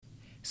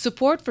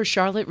Support for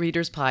Charlotte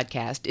Readers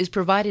Podcast is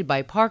provided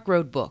by Park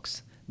Road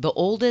Books, the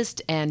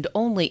oldest and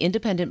only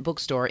independent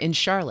bookstore in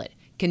Charlotte,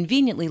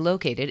 conveniently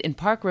located in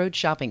Park Road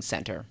Shopping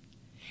Center.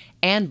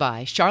 And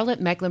by Charlotte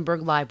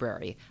Mecklenburg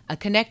Library, a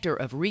connector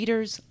of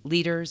readers,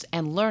 leaders,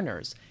 and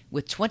learners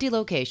with 20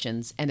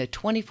 locations and a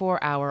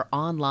 24-hour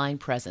online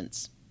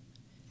presence.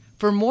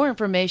 For more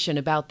information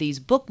about these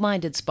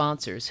book-minded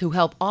sponsors who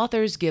help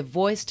authors give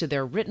voice to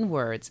their written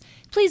words,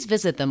 please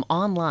visit them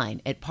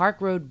online at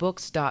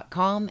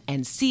parkroadbooks.com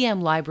and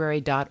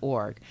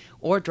cmlibrary.org,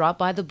 or drop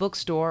by the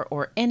bookstore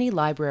or any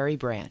library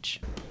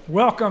branch.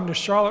 Welcome to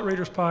Charlotte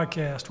Readers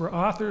Podcast, where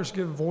authors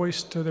give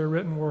voice to their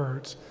written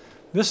words.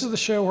 This is the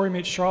show where we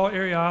meet Charlotte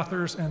area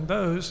authors and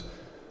those,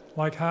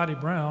 like Heidi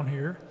Brown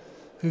here,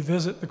 who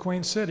visit the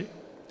Queen City,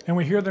 and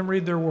we hear them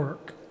read their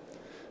work.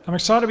 I'm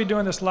excited to be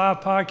doing this live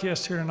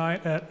podcast here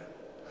tonight at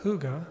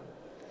Hygge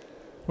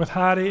with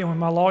Heidi and with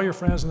my lawyer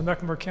friends in the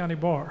Mecklenburg County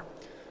Bar.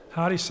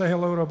 Heidi, say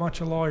hello to a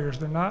bunch of lawyers.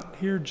 They're not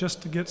here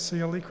just to get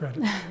CLE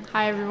credit.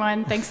 Hi,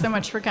 everyone. Thanks so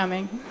much for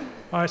coming.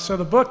 All right, so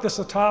the book that's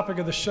the topic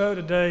of the show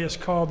today is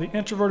called The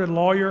Introverted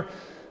Lawyer,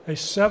 a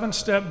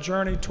 7-step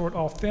journey toward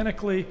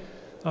authentically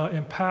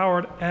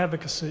empowered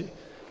advocacy.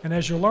 And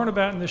as you'll learn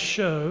about in this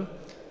show,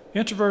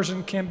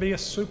 introversion can be a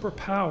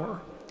superpower.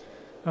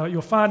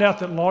 You'll find out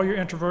that lawyer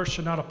introverts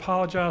should not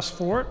apologize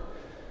for it,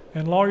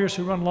 and lawyers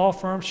who run law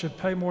firms should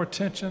pay more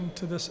attention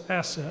to this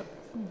asset.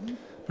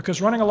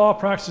 Because running a law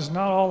practice is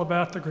not all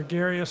about the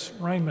gregarious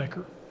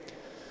rainmaker.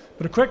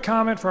 But a quick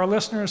comment for our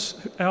listeners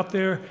out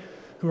there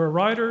who are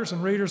writers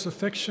and readers of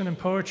fiction and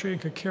poetry and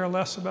could care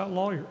less about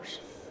lawyers.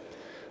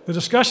 The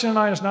discussion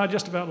tonight is not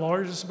just about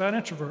lawyers, it's about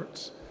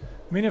introverts,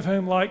 many of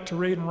whom like to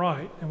read and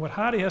write. And what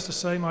Heidi has to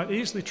say might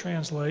easily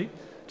translate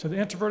to the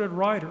introverted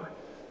writer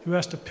who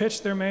has to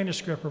pitch their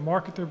manuscript or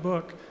market their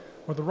book,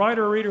 or the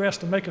writer or reader who has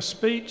to make a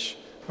speech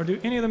or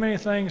do any of the many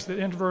things that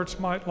introverts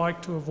might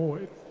like to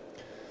avoid.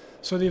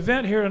 So the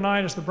event here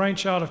tonight is the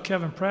brainchild of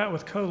Kevin Pratt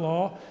with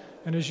Co-Law,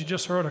 and as you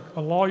just heard,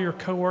 a lawyer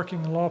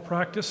co-working in law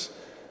practice,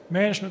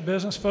 management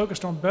business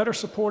focused on better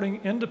supporting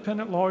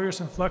independent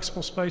lawyers in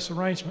flexible space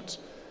arrangements.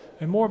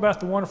 And more about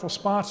the wonderful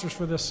sponsors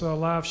for this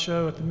live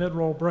show at the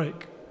mid-roll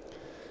break.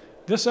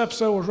 This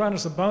episode was run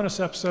as a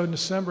bonus episode in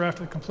December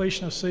after the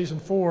completion of Season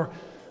 4,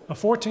 a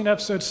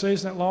 14-episode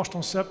season that launched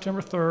on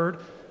September 3rd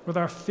with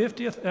our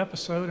 50th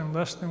episode in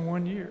less than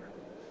 1 year.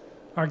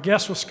 Our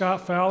guest was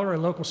Scott Fowler, a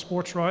local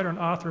sports writer and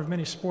author of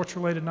many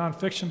sports-related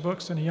nonfiction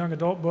books and a young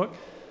adult book,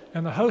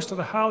 and the host of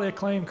the highly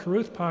acclaimed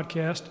Caruth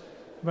podcast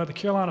about the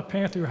Carolina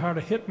Panther who hired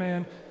a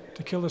hitman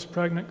to kill his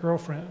pregnant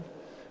girlfriend.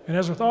 And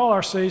as with all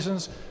our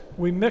seasons,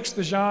 we mixed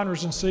the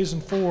genres in Season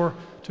 4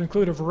 to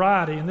include a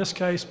variety, in this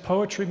case,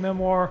 poetry,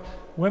 memoir,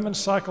 women's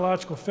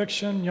psychological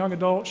fiction, young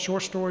adult,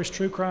 short stories,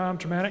 true crime,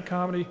 dramatic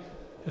comedy,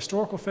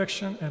 historical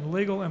fiction, and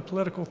legal and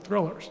political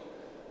thrillers.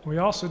 We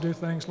also do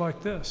things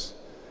like this,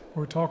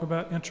 where we talk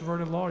about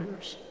introverted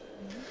lawyers.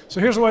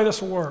 So here's the way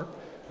this will work.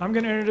 I'm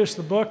going to introduce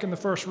the book in the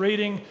first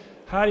reading.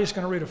 Heidi's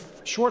going to read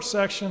a short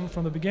section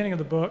from the beginning of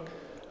the book.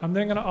 I'm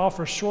then going to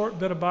offer a short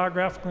bit of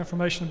biographical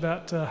information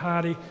about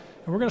Heidi,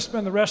 and we're going to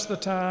spend the rest of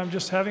the time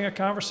just having a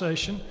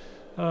conversation,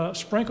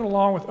 sprinkled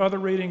along with other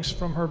readings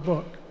from her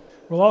book.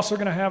 We're also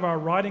going to have our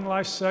Writing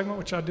Life segment,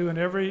 which I do in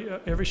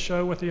every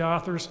show with the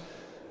authors,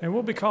 and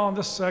we'll be calling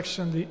this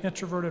section The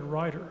Introverted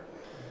Writer.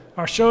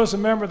 Our show is a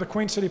member of the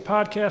Queen City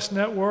Podcast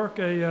Network,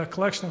 a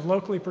collection of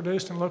locally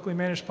produced and locally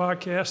managed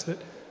podcasts that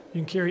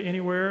you can carry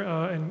anywhere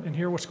and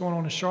hear what's going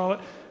on in Charlotte.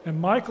 And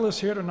Michael is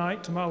here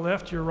tonight, to my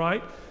left, your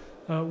right,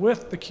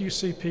 with the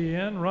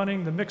QCPN,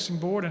 running the mixing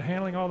board and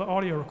handling all the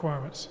audio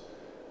requirements.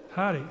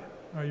 Heidi,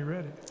 are you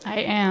ready? I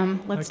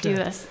am. Let's do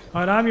this.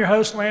 All right, I'm your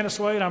host, Landis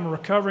Wade. I'm a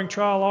recovering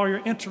trial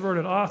lawyer,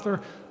 introverted author,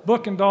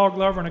 book and dog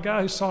lover, and a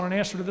guy who sought an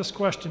answer to this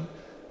question.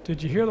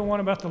 Did you hear the one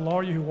about the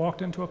lawyer who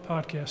walked into a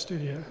podcast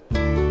studio?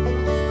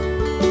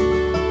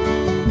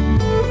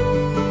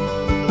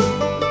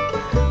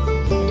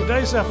 In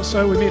today's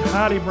episode, we meet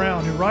Heidi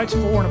Brown, who writes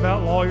for and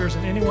about lawyers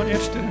and anyone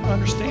interested in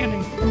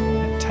understanding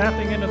and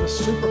tapping into the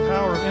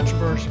superpower of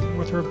introversion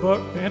with her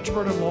book, The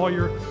Introverted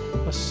Lawyer,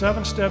 a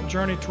 7-step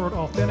journey toward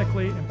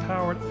authentically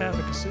empowered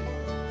advocacy.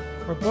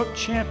 Her book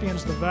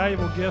champions the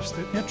valuable gifts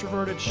that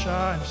introverted,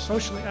 shy, and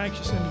socially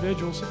anxious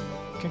individuals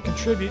can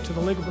contribute to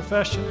the legal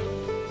profession,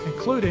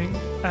 including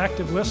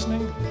active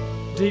listening,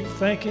 deep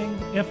thinking,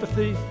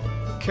 empathy,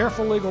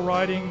 careful legal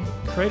writing,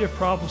 creative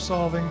problem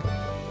solving,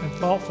 and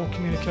thoughtful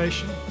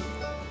communication.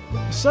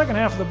 The second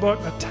half of the book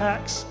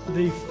attacks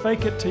the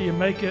fake it till you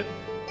make it,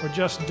 or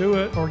just do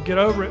it, or get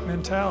over it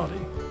mentality.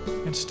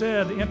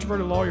 Instead, the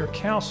introverted lawyer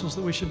counsels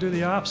that we should do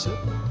the opposite.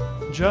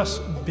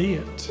 Just be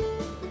it.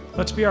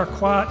 Let's be our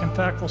quiet,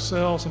 impactful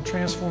selves and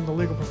transform the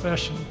legal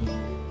profession.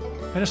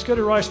 And it's good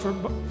advice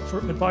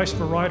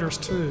for writers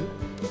too,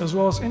 as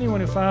well as anyone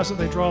who finds that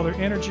they draw their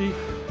energy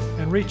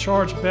and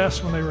recharge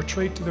best when they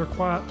retreat to their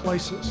quiet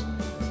places,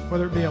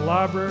 whether it be a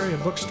library, a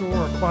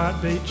bookstore, a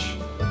quiet beach,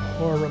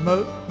 or a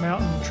remote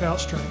mountain trout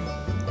stream.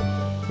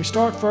 We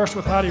start first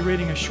with Heidi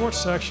reading a short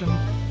section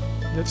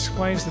that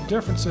explains the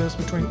differences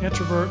between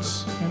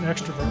introverts and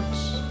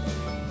extroverts.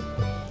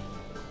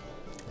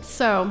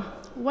 So,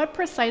 what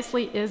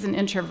precisely is an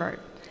introvert?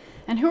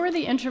 And who are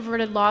the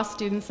introverted law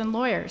students and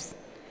lawyers?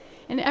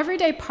 In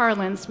everyday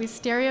parlance, we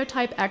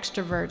stereotype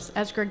extroverts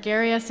as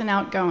gregarious and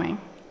outgoing,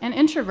 and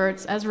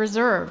introverts as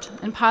reserved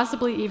and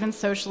possibly even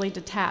socially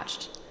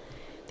detached.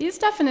 These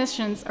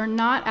definitions are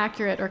not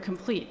accurate or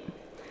complete.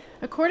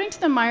 According to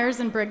the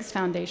Myers-Briggs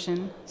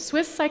Foundation,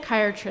 Swiss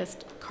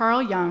psychiatrist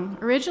Carl Jung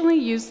originally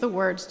used the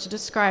words to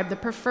describe the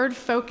preferred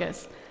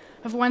focus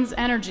of one's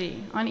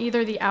energy on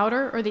either the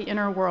outer or the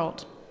inner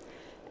world.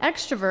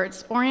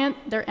 Extroverts orient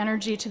their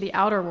energy to the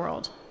outer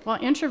world, while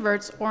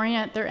introverts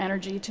orient their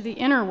energy to the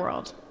inner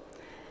world.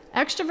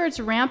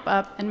 Extroverts ramp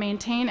up and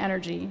maintain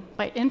energy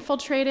by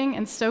infiltrating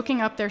and soaking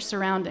up their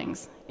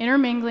surroundings,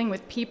 intermingling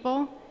with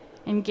people,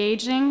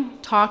 engaging,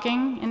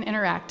 talking, and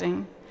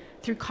interacting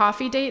through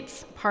coffee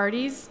dates,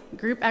 parties,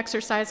 group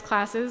exercise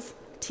classes,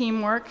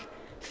 teamwork,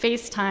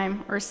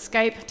 FaceTime, or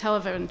Skype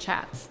telephone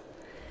chats.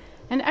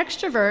 An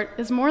extrovert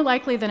is more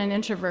likely than an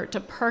introvert to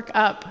perk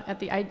up at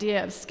the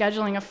idea of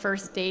scheduling a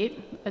first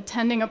date,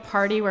 attending a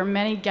party where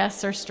many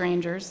guests are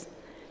strangers,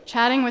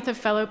 chatting with a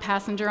fellow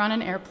passenger on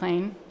an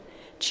airplane,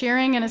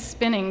 cheering in a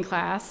spinning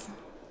class,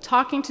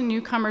 talking to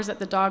newcomers at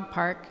the dog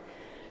park,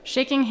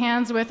 shaking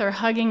hands with or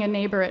hugging a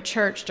neighbor at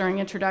church during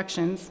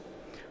introductions,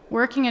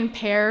 working in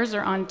pairs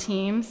or on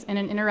teams in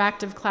an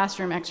interactive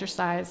classroom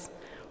exercise,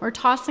 or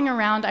tossing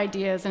around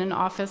ideas in an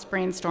office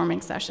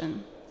brainstorming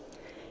session.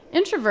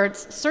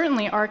 Introverts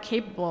certainly are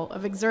capable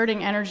of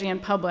exerting energy in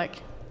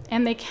public,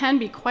 and they can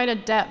be quite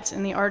adept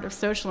in the art of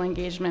social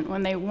engagement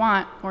when they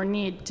want or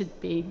need to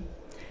be.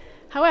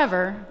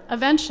 However,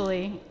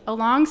 eventually, a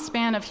long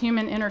span of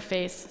human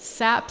interface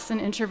saps an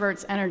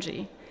introvert's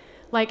energy,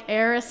 like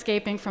air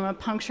escaping from a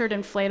punctured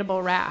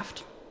inflatable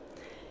raft.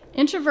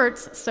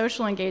 Introverts'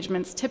 social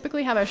engagements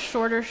typically have a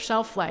shorter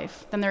shelf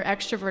life than their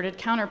extroverted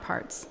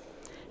counterparts.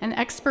 An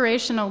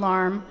expiration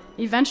alarm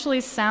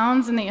eventually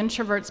sounds in the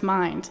introvert's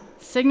mind,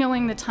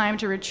 signaling the time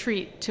to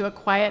retreat to a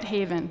quiet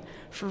haven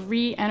for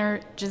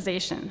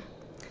re-energization.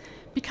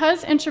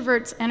 Because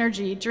introverts'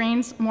 energy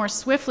drains more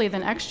swiftly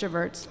than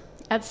extroverts,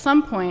 at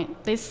some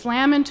point they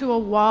slam into a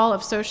wall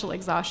of social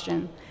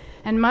exhaustion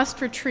and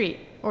must retreat,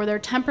 or their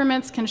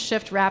temperaments can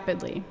shift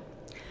rapidly.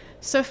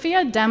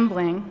 Sophia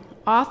Dembling,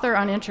 author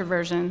on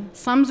introversion,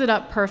 sums it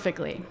up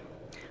perfectly.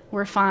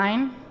 We're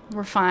fine,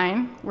 we're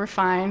fine, we're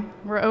fine,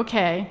 we're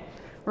okay,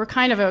 we're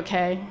kind of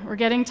okay, we're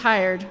getting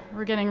tired,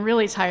 we're getting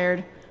really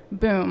tired,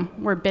 boom,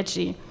 we're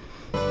bitchy.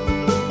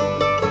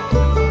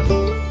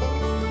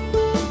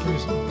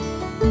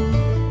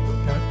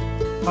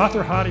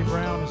 Author Heidi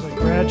Brown is a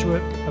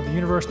graduate of the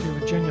University of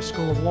Virginia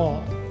School of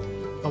Law,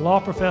 a law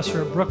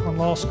professor at Brooklyn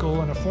Law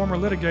School, and a former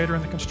litigator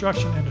in the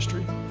construction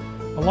industry.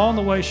 Along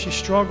the way, she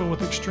struggled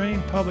with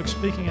extreme public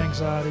speaking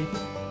anxiety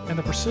and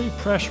the perceived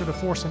pressure to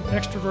force an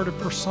extroverted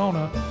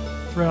persona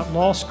throughout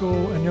law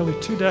school and nearly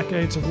 2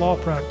 decades of law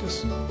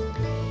practice.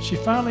 She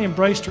finally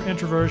embraced her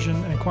introversion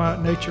and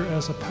quiet nature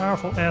as a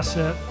powerful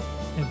asset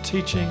in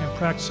teaching and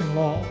practicing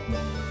law.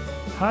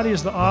 Heidi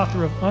is the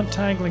author of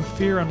Untangling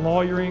Fear and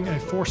Lawyering, a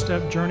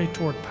 4-Step Journey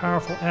Toward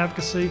Powerful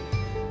Advocacy,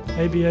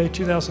 ABA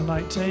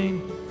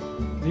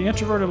 2019, The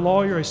Introverted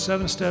Lawyer, a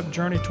 7-Step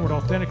Journey Toward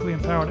Authentically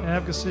Empowered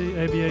Advocacy,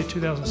 ABA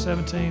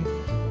 2017,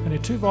 and a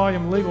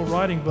 2-volume legal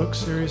writing book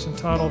series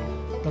entitled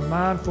The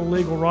Mindful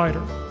Legal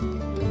Writer.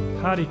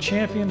 Heidi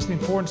champions the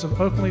importance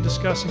of openly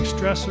discussing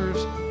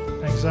stressors,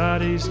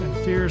 anxieties, and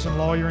fears in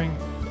lawyering,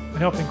 and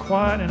helping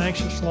quiet and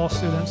anxious law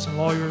students and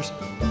lawyers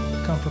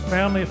become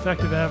profoundly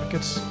effective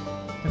advocates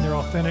in their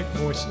authentic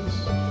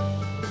voices.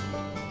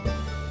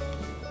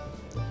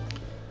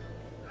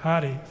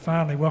 Heidi,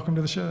 finally, welcome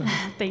to the show.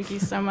 Thank you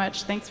so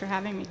much. Thanks for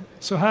having me.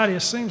 So Heidi, it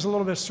seems a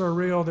little bit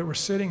surreal that we're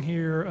sitting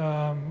here.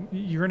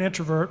 You're an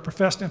introvert,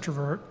 professed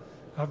introvert.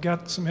 I've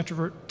got some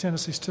introvert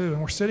tendencies too,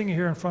 and we're sitting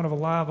here in front of a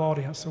live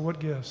audience, so what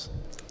gives?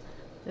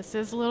 This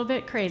is a little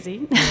bit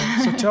crazy.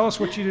 Yeah. So tell us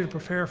what you do to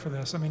prepare for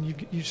this. I mean,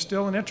 you're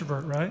still an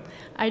introvert, right?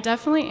 I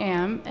definitely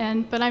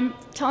am, but I'm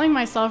telling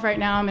myself right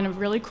now I'm in a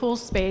really cool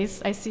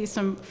space. I see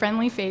some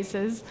friendly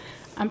faces.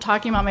 I'm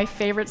talking about my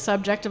favorite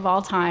subject of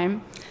all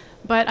time.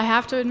 But I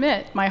have to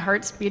admit, my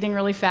heart's beating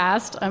really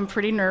fast. I'm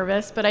pretty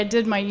nervous, but I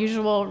did my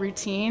usual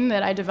routine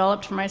that I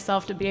developed for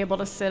myself to be able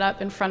to sit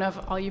up in front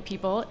of all you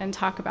people and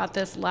talk about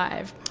this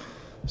live.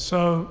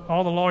 So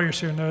all the lawyers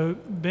here know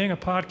being a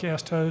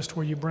podcast host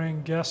where you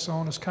bring guests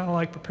on is kind of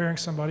like preparing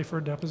somebody for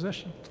a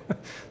deposition.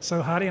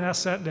 So Heidi and I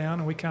sat down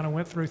and we kind of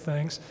went through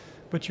things.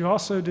 But you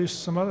also do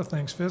some other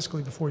things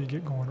physically before you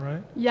get going,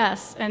 right?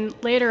 Yes, and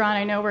later on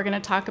I know we're going to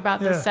talk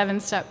about the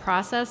 7-step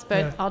process,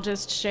 but I'll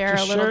just share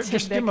a little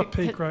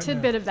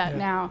tidbit of that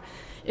now.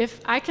 If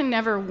I can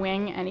never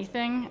wing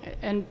anything,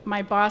 and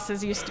my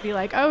bosses used to be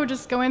like, oh,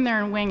 just go in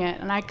there and wing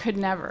it, and I could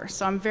never.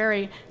 So I'm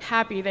very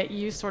happy that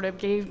you sort of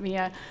gave me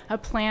a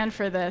plan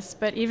for this.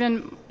 But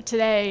even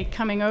today,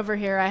 coming over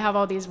here, I have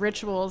all these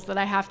rituals that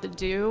I have to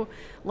do,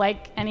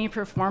 like any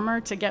performer,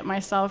 to get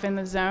myself in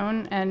the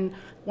zone. And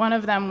One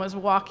of them was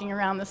walking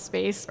around the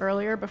space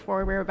earlier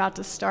before we were about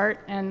to start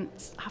and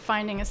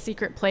finding a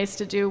secret place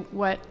to do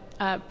what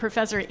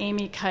Professor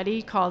Amy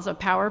Cuddy calls a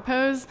power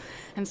pose.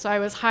 And so I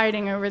was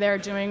hiding over there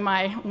doing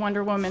my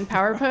Wonder Woman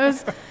power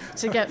pose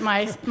to get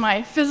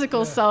my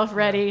physical self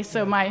ready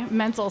so my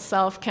mental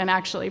self can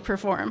actually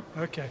perform.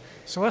 Okay,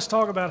 so let's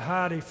talk about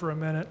Heidi for a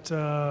minute.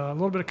 A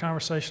little bit of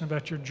conversation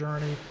about your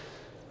journey.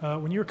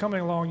 When you were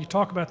coming along, you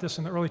talk about this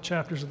in the early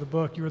chapters of the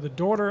book. You were the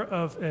daughter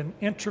of an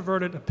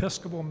introverted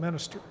Episcopal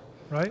minister,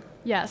 right?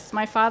 Yes,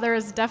 my father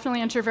is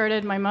definitely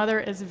introverted. My mother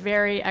is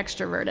very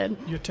extroverted.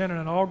 You attended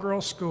an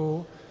all-girls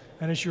school,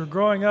 and as you were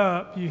growing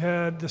up, you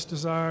had this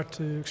desire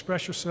to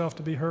express yourself,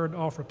 to be heard, to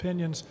offer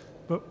opinions,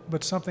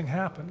 but something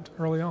happened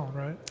early on,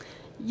 right?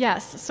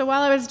 Yes. So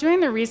while I was doing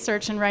the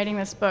research and writing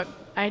this book,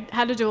 I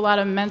had to do a lot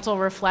of mental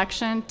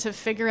reflection to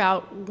figure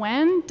out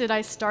when did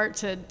I start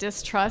to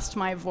distrust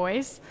my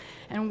voice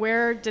and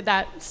where did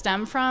that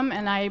stem from.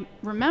 And I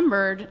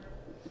remembered,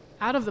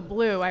 out of the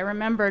blue, I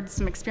remembered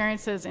some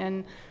experiences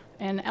in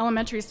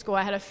elementary school.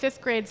 I had a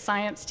 5th grade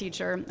science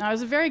teacher. And I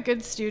was a very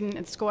good student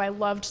at school. I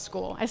loved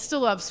school. I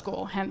still love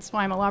school, hence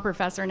why I'm a law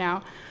professor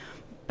now.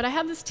 But I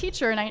had this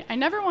teacher, and I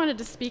never wanted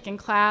to speak in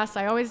class.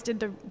 I always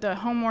did the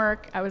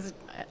homework. I was,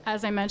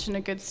 as I mentioned, a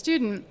good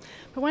student.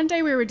 But one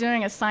day we were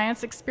doing a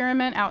science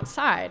experiment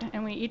outside,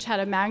 and we each had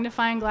a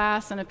magnifying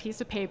glass and a piece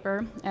of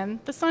paper and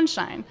the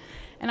sunshine.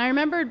 And I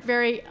remembered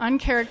very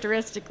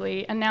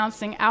uncharacteristically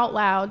announcing out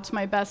loud to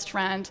my best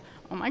friend,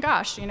 oh my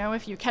gosh,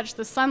 if you catch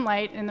the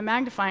sunlight in the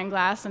magnifying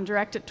glass and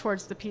direct it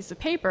towards the piece of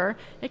paper,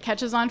 it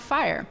catches on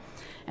fire.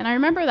 And I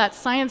remember that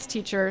science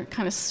teacher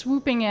kind of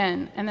swooping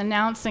in and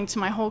announcing to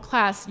my whole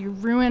class, you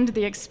ruined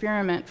the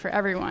experiment for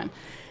everyone.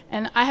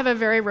 And I have a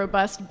very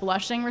robust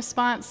blushing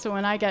response, so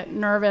when I get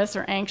nervous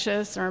or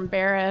anxious or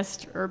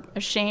embarrassed or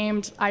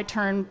ashamed, I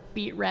turn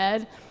beet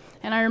red.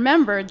 And I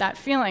remembered that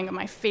feeling of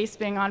my face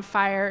being on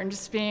fire and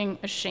just being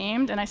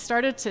ashamed, and I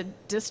started to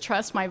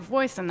distrust my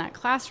voice in that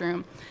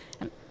classroom.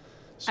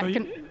 So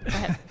go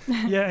ahead.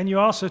 Yeah, and you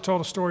also told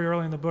a story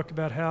early in the book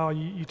about how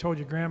you told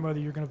your grandmother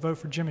you were going to vote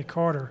for Jimmy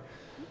Carter.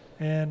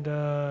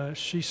 And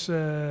she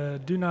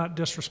said, do not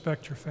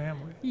disrespect your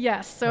family.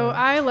 Yes, so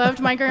I loved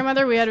my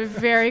grandmother. We had a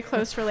very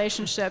close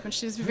relationship, and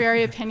she was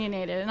very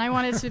opinionated, and I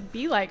wanted to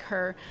be like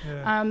her.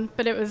 Yeah.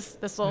 But it was,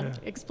 this will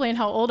explain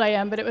how old I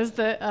am, but it was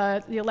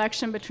the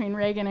election between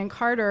Reagan and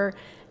Carter,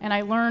 and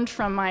I learned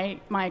from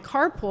my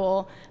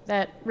carpool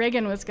that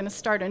Reagan was going to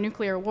start a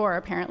nuclear war,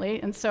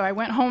 apparently. And so I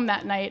went home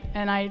that night,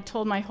 and I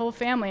told my whole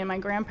family and my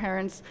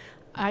grandparents,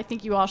 I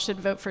think you all should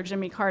vote for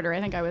Jimmy Carter.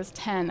 I think I was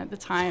 10 at the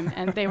time,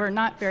 and they were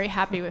not very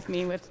happy with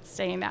me with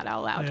saying that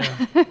out loud.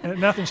 Yeah.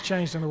 Nothing's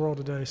changed in the world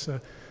today. So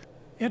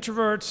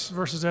introverts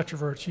versus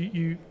extroverts.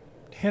 You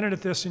hinted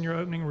at this in your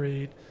opening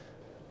read.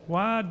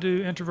 Why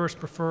do introverts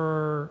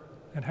prefer,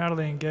 and how do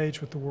they engage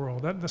with the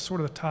world? That's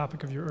sort of the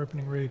topic of your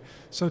opening read.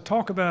 So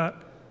talk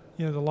about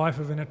the life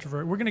of an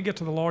introvert. We're going to get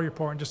to the lawyer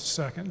part in just a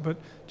second, but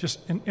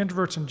just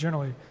introverts in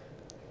generally,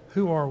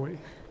 who are we?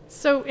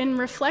 So in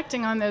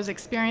reflecting on those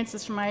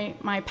experiences from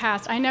my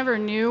past, I never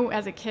knew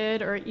as a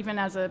kid or even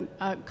as a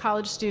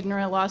college student or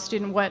a law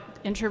student what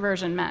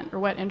introversion meant or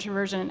what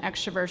introversion and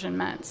extroversion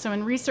meant. So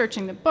in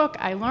researching the book,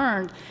 I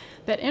learned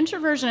that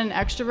introversion and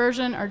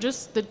extroversion are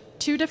just the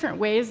 2 different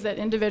ways that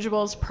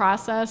individuals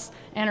process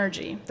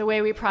energy, the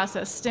way we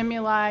process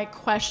stimuli,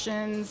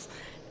 questions,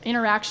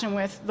 interaction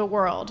with the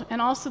world,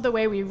 and also the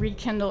way we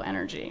rekindle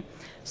energy.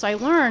 So I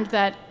learned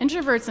that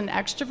introverts and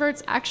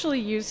extroverts actually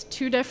use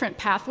 2 different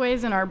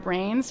pathways in our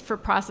brains for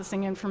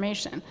processing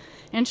information.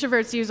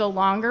 Introverts use a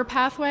longer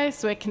pathway,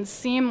 so it can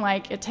seem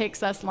like it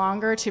takes us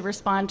longer to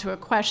respond to a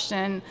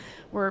question.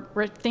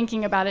 We're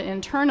thinking about it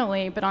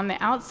internally, but on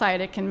the outside,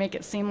 it can make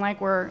it seem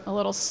like we're a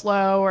little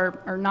slow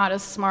or not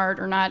as smart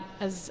or not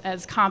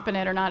as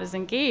competent or not as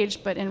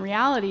engaged. But in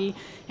reality,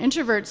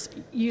 introverts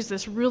use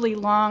this really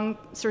long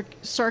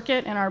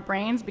circuit in our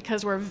brains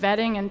because we're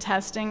vetting and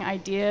testing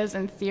ideas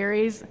and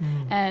theories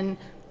and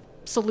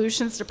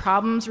solutions to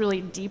problems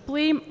really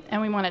deeply,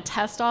 and we want to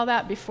test all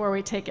that before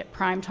we take it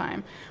prime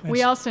time.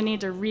 We also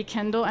need to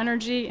rekindle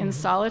energy in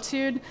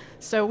solitude,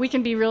 so we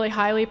can be really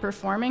highly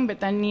performing, but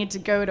then need to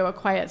go to a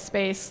quiet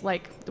space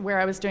like where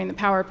I was doing the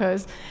power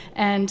pose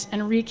and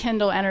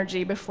rekindle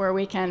energy before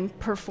we can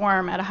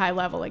perform at a high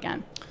level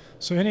again.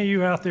 So any of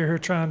you out there who are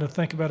trying to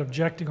think about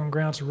objecting on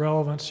grounds of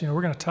relevance,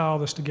 we're going to tie all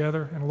this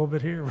together in a little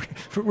bit here.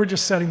 We're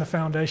just setting the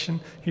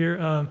foundation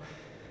here.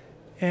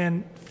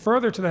 And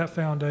further to that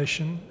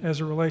foundation,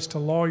 as it relates to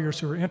lawyers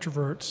who are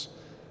introverts,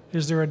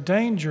 is there a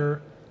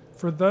danger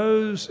for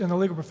those in the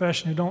legal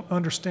profession who don't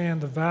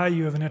understand the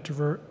value of an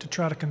introvert to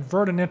try to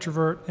convert an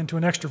introvert into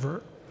an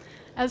extrovert?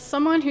 As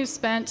someone who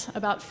spent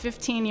about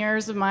 15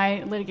 years of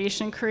my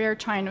litigation career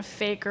trying to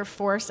fake or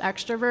force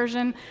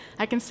extroversion,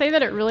 I can say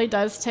that it really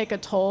does take a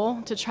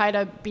toll to try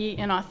to be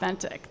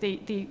inauthentic.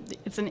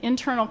 It's an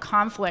internal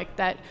conflict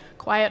that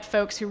quiet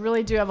folks who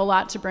really do have a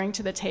lot to bring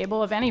to the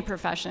table of any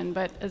profession,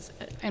 but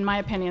in my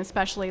opinion,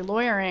 especially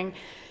lawyering,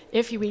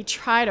 if we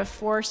try to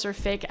force or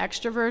fake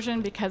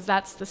extroversion because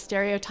that's the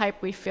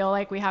stereotype we feel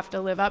like we have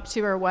to live up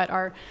to, or what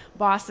our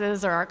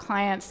bosses or our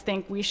clients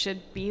think we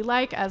should be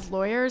like as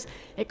lawyers,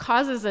 it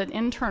causes an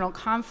internal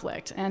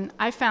conflict. And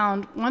I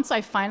found once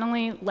I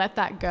finally let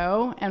that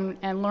go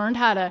and learned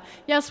how to,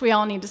 yes, we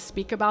all need to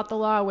speak about the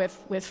law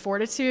with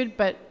fortitude,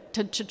 but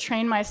to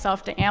train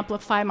myself to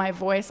amplify my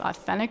voice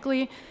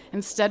authentically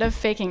instead of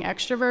faking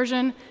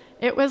extroversion,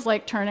 it was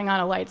like turning on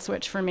a light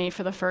switch for me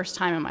for the first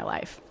time in my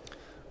life.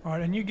 All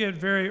right, and you get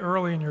very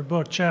early in your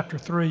book, chapter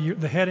 3,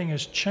 the heading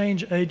is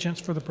Change Agents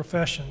for the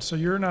Profession. So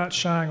you're not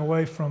shying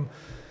away from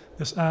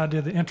this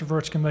idea that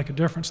introverts can make a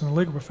difference in the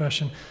legal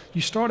profession.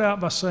 You start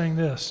out by saying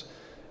this: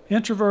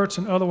 introverts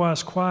and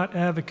otherwise quiet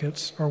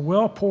advocates are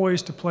well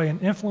poised to play an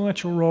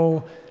influential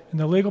role in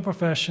the legal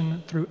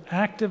profession through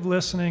active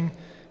listening,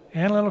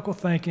 analytical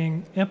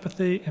thinking,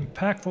 empathy,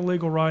 impactful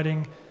legal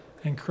writing,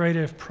 and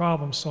creative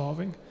problem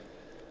solving.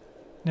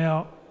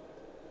 Now,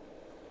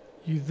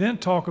 you then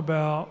talk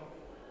about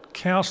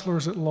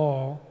counselors at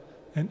law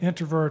and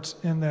introverts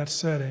in that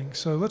setting.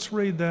 So let's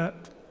read that,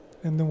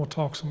 and then we'll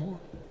talk some more.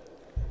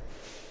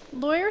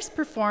 Lawyers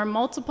perform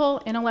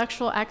multiple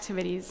intellectual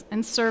activities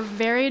and serve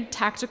varied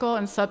tactical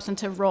and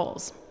substantive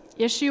roles: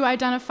 issue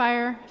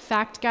identifier,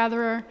 fact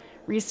gatherer,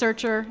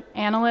 researcher,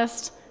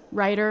 analyst,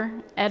 writer,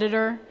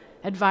 editor,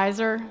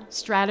 advisor,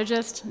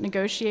 strategist,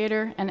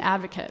 negotiator, and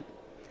advocate.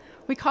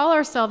 We call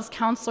ourselves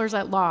counselors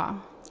at law.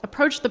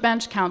 Approach the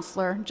bench,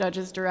 counselor,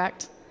 judges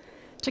direct.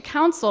 To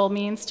counsel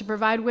means to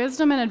provide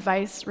wisdom and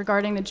advice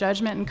regarding the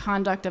judgment and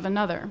conduct of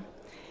another.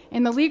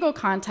 In the legal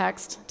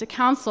context, to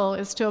counsel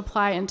is to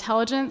apply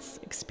intelligence,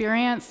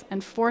 experience,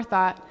 and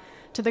forethought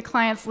to the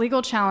client's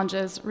legal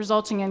challenges,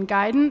 resulting in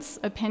guidance,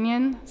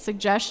 opinion,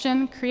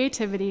 suggestion,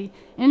 creativity,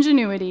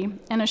 ingenuity,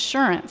 and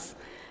assurance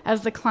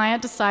as the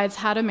client decides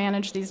how to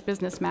manage these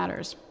business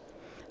matters.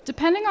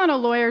 Depending on a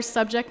lawyer's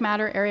subject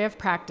matter area of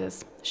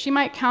practice, she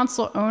might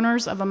counsel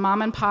owners of a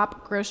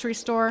mom-and-pop grocery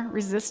store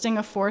resisting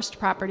a forced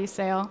property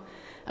sale,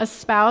 a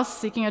spouse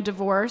seeking a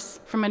divorce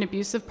from an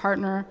abusive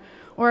partner,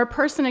 or a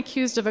person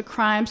accused of a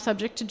crime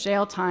subject to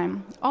jail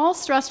time, all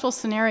stressful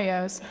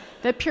scenarios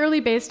that, purely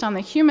based on the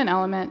human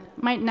element,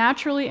 might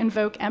naturally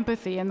invoke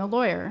empathy in the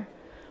lawyer.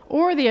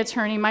 Or the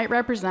attorney might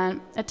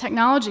represent a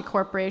technology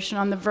corporation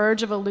on the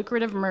verge of a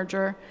lucrative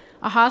merger,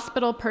 a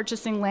hospital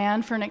purchasing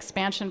land for an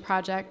expansion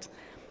project,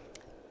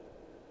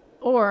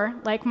 or,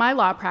 like my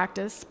law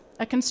practice,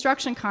 a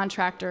construction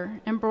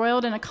contractor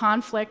embroiled in a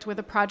conflict with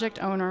a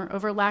project owner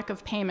over lack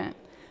of payment,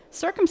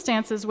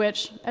 circumstances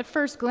which, at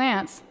first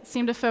glance,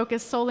 seem to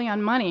focus solely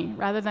on money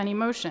rather than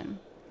emotion.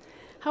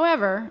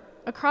 However,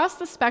 across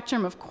the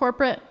spectrum of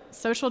corporate,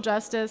 social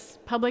justice,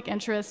 public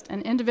interest,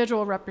 and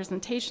individual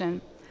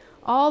representation,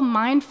 all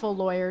mindful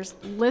lawyers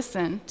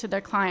listen to their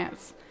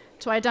clients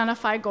to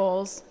identify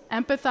goals,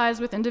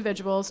 empathize with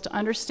individuals to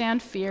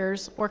understand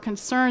fears or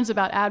concerns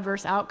about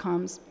adverse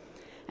outcomes,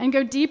 and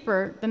go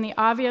deeper than the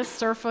obvious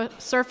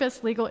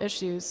surface legal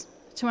issues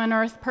to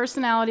unearth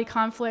personality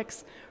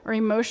conflicts or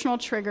emotional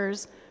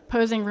triggers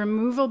posing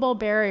removable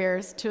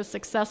barriers to a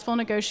successful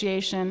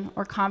negotiation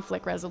or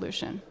conflict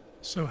resolution.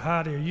 So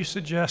Heidi, are you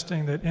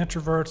suggesting that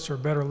introverts are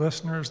better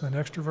listeners than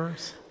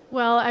extroverts?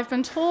 Well, I've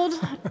been told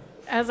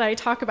as I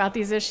talk about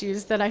these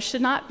issues that I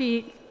should not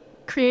be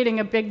creating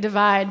a big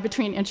divide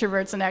between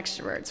introverts and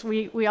extroverts.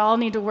 We all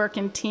need to work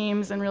in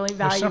teams and really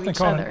value each other. There's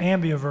something called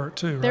an ambivert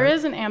too, right? There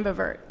is an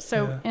ambivert.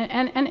 So, Yeah.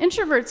 and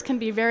introverts can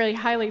be very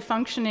highly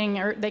functioning,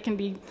 or they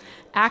can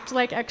act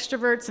like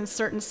extroverts in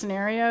certain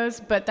scenarios,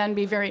 but then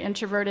be very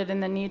introverted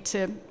in the need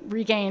to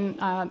regain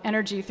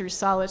energy through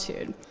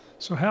solitude.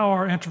 So how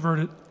are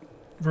introverts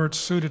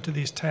suited to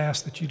these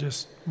tasks that you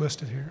just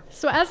listed here?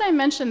 So as I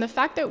mentioned, the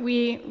fact that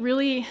we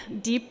really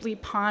deeply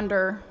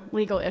ponder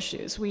legal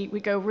issues, we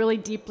go really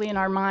deeply in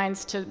our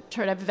minds to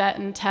try to vet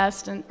and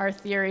test our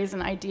theories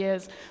and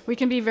ideas. We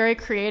can be very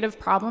creative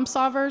problem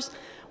solvers.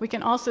 We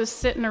can also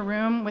sit in a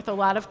room with a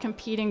lot of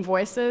competing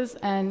voices,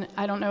 and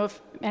I don't know if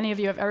any of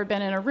you have ever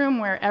been in a room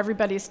where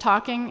everybody's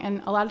talking,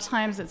 and a lot of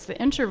times it's the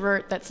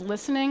introvert that's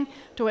listening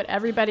to what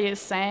everybody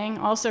is saying,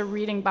 also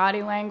reading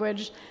body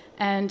language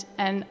and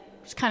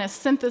kind of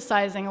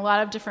synthesizing a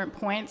lot of different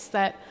points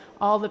that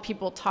all the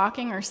people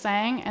talking are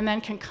saying, and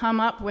then can come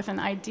up with an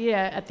idea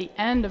at the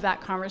end of that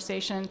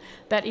conversation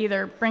that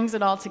either brings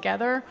it all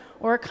together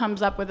or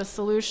comes up with a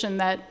solution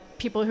that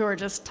people who are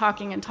just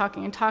talking and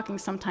talking and talking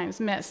sometimes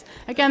miss.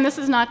 Again, this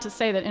is not to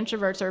say that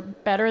introverts are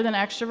better than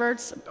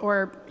extroverts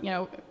or,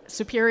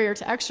 superior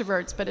to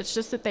extroverts, but it's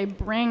just that they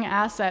bring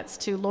assets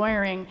to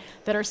lawyering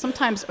that are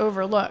sometimes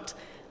overlooked.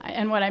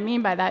 And what I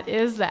mean by that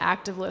is the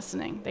active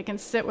listening. They can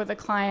sit with a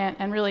client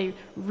and really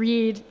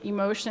read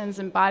emotions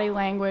and body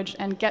language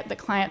and get the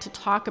client to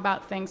talk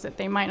about things that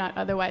they might not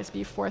otherwise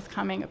be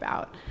forthcoming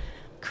about.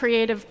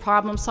 Creative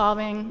problem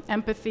solving,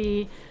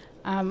 empathy,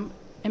 and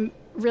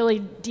really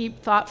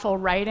deep, thoughtful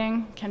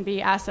writing can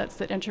be assets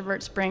that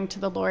introverts bring to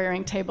the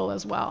lawyering table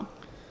as well.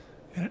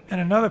 And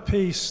another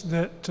piece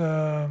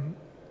that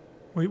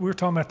we were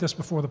talking about this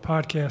before the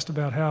podcast,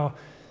 about how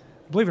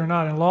believe it or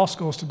not, in law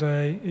schools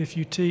today, if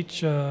you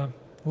teach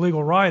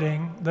legal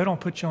writing, they don't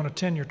put you on a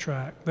tenure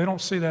track. They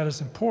don't see that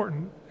as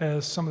important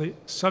as some of the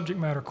subject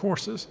matter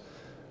courses.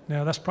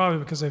 Now, that's probably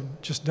because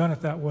they've just done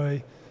it that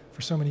way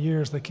for so many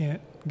years they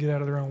can't get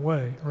out of their own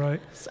way, right?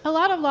 A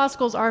lot of law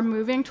schools are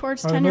moving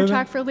towards tenure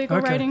track for legal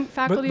writing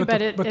faculty, but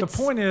the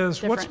point is,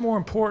 different. What's more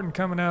important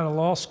coming out of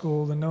law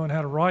school than knowing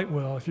how to write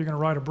well? If you're going to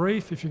write a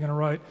brief, if you're going to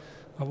write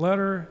a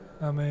letter,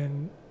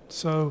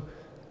 so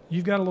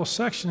you've got a little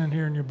section in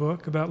here in your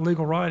book about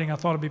legal writing. I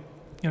thought it'd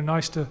be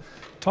nice to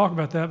talk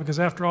about that because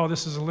after all,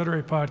 this is a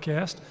literary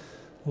podcast.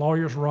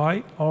 Lawyers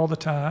write all the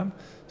time.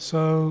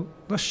 So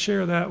let's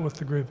share that with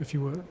the group, if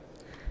you would.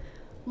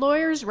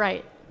 Lawyers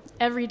write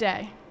every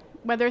day,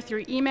 whether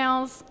through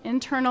emails,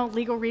 internal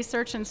legal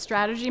research and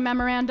strategy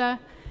memoranda,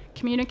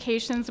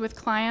 communications with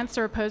clients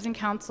or opposing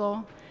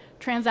counsel,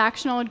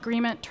 transactional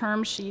agreement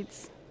term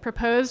sheets,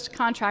 proposed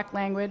contract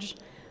language,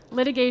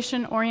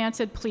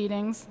 litigation-oriented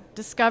pleadings,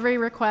 discovery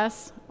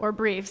requests, or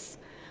briefs.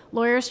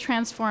 Lawyers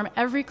transform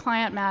every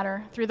client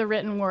matter through the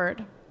written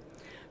word.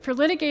 For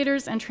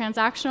litigators and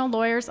transactional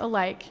lawyers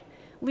alike,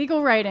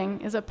 legal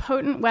writing is a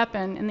potent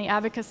weapon in the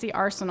advocacy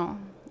arsenal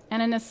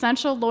and an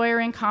essential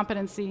lawyering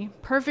competency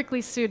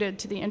perfectly suited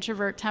to the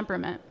introvert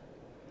temperament.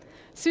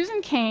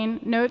 Susan Cain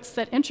notes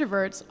that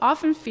introverts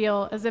often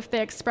feel as if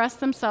they express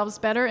themselves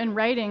better in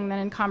writing than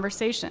in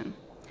conversation.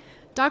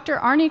 Dr.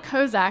 Arnie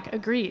Kozak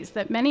agrees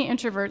that many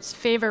introverts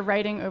favor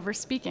writing over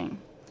speaking.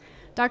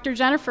 Dr.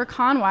 Jennifer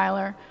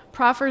Kahnweiler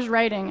proffers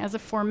writing as a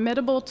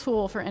formidable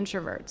tool for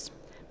introverts.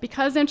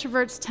 Because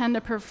introverts tend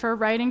to prefer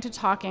writing to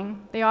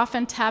talking, they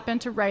often tap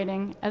into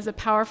writing as a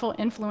powerful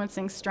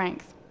influencing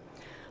strength.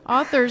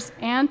 Authors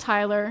Ann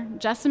Tyler,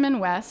 Jessamine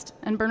West,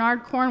 and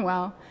Bernard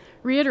Cornwell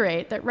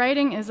reiterate that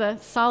writing is a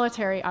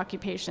solitary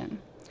occupation.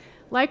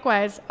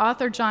 Likewise,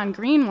 author John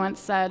Green once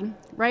said,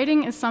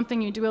 "Writing is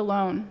something you do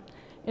alone.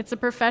 It's a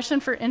profession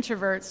for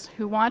introverts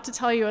who want to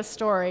tell you a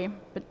story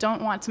but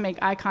don't want to make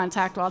eye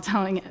contact while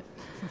telling it."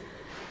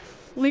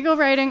 Legal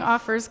writing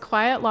offers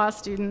quiet law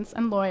students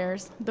and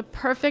lawyers the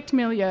perfect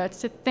milieu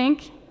to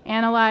think,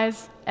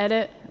 analyze,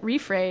 edit,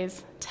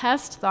 rephrase,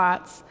 test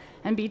thoughts,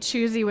 and be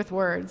choosy with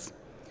words.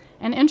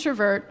 An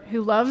introvert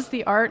who loves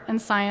the art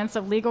and science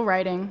of legal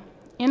writing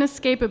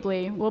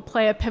inescapably will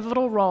play a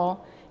pivotal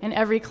role in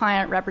every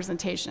client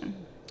representation.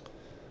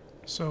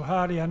 So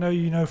Heidi, I know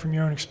you know from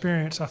your own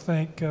experience, I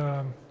think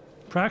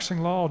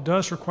practicing law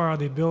does require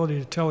the ability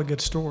to tell a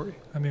good story.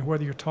 I mean,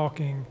 whether you're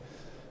talking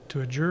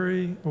to a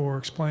jury or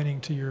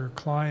explaining to your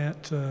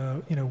client,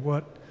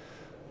 what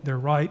their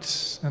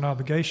rights and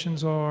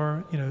obligations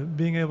are,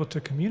 being able to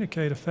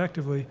communicate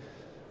effectively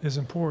is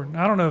important.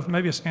 I don't know if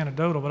maybe it's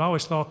anecdotal, but I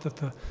always thought that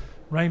the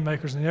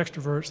rainmakers and the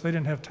extroverts, they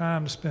didn't have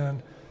time to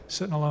spend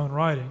sitting alone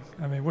writing.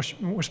 I mean,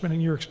 what's been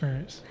in your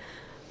experience?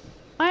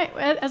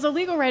 As a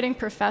legal writing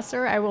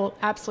professor, I will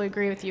absolutely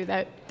agree with you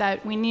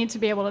that we need to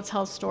be able to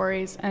tell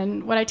stories.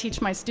 And what I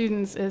teach my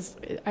students is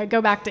I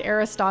go back to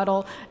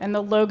Aristotle and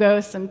the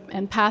logos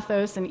and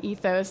pathos and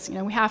ethos.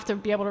 We have to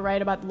be able to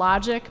write about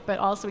logic, but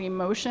also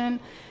emotion,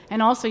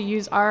 and also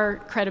use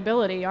our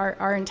credibility,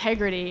 our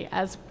integrity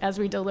as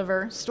we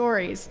deliver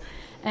stories.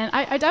 And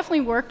I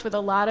definitely worked with a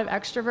lot of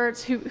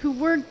extroverts who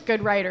were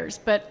good writers,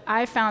 but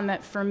I found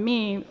that for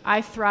me,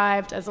 I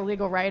thrived as a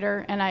legal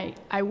writer, and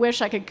I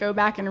wish I could go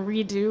back and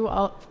redo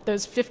all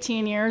those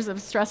 15 years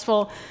of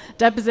stressful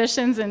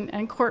depositions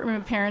and courtroom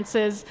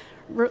appearances,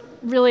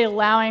 really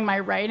allowing my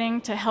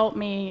writing to help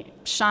me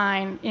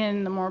shine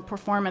in the more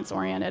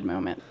performance-oriented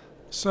moment.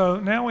 So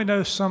now we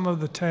know some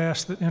of the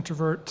tasks that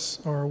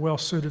introverts are well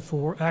suited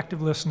for: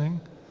 active listening,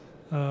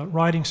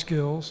 writing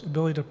skills,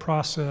 ability to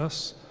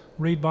process,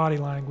 read body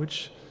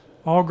language,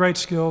 all great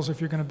skills if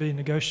you're going to be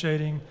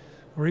negotiating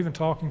or even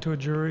talking to a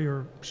jury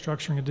or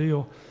structuring a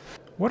deal.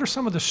 What are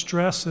some of the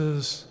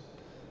stresses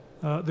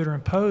that are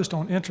imposed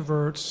on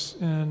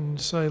introverts in,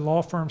 say,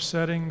 law firm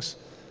settings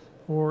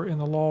or in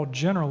the law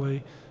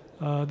generally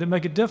that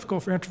make it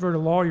difficult for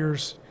introverted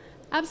lawyers?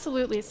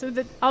 Absolutely. So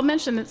I'll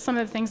mention that some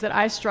of the things that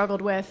I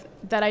struggled with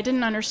that I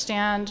didn't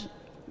understand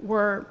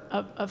were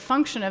a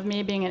function of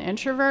me being an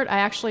introvert. I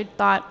actually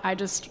thought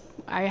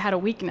I had a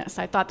weakness.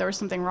 I thought there was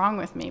something wrong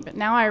with me. But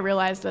now I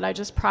realize that I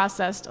just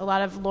processed a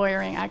lot of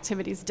lawyering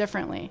activities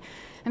differently.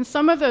 And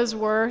some of those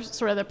were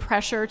sort of the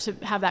pressure to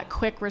have that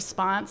quick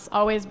response,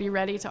 always be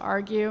ready to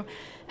argue.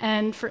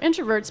 And for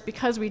introverts,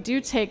 because we do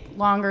take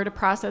longer to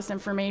process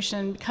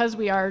information, because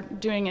we are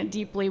doing it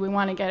deeply, we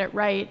want to get it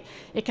right,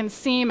 it can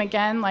seem,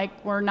 again,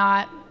 like we're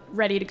not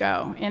ready to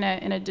go in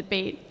a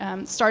debate.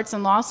 Starts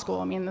in law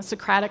school. I mean, the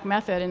Socratic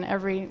method in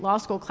every law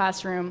school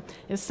classroom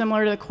is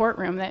similar to the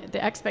courtroom.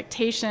 The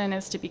expectation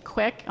is to be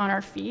quick on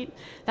our feet.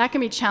 That can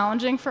be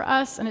challenging for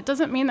us, and it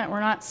doesn't mean that we're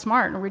not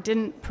smart or we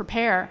didn't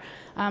prepare.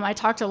 I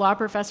talk to law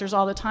professors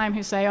all the time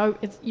who say,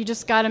 you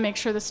just got to make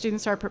sure the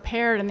students are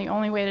prepared, and the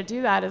only way to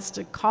do that is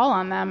to call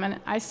on them. And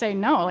I say,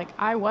 no,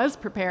 I was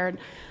prepared.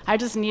 I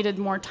just needed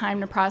more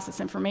time to process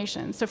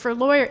information. So for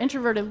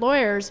introverted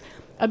lawyers,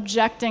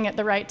 objecting at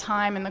the right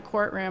time in the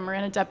courtroom or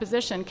in a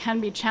deposition can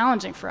be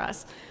challenging for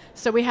us.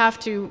 So we have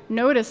to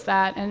notice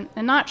that and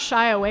not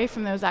shy away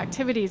from those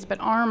activities, but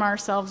arm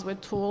ourselves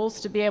with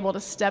tools to be able to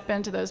step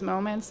into those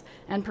moments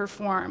and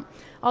perform.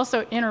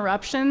 Also,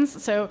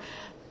 interruptions. So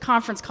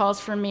conference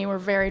calls for me were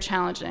very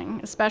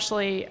challenging,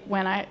 especially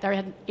when I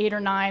had 8 or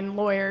 9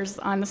 lawyers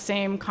on the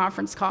same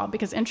conference call,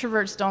 because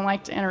introverts don't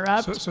like to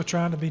interrupt. So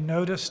trying to be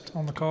noticed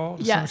on the call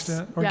to Yes, some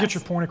extent? Or yes. get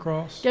your point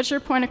across? Get your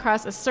point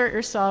across, assert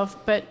yourself,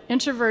 but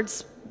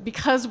introverts,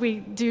 because we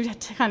do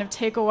kind of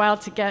take a while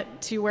to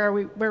get to where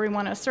we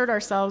want to assert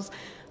ourselves,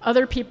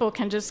 other people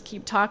can just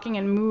keep talking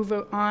and move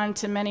on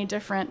to many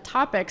different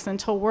topics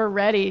until we're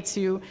ready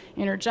to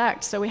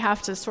interject. So we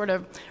have to sort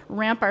of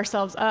ramp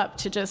ourselves up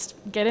to just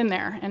get in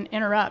there and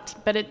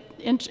interrupt. But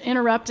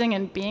interrupting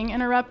and being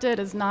interrupted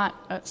is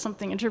not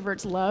something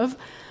introverts love.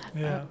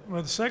 Yeah.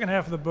 Well, the second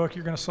half of the book,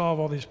 you're going to solve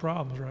all these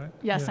problems, right?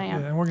 Yes, yeah, I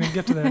am. Yeah. And we're going to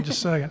get to that in just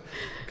a second.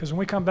 Because when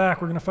we come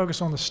back, we're going to focus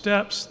on the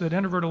steps that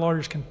introverted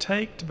lawyers can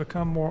take to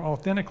become more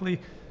authentically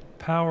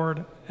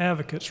powered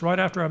advocates. Right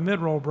after our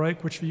mid-roll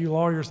break, which for you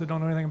lawyers that don't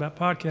know anything about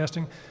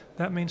podcasting,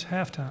 that means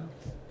halftime.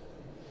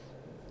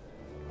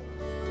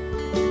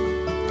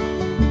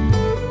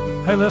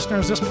 Hey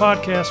listeners, this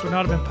podcast would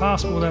not have been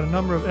possible without a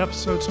number of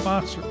episode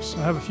sponsors. I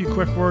have a few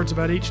quick words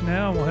about each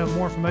now, and we'll have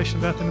more information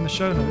about them in the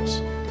show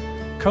notes.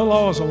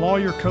 CoLaw is a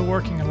lawyer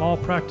co-working and law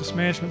practice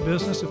management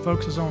business that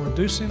focuses on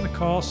reducing the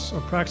costs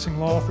of practicing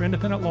law for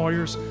independent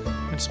lawyers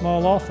and small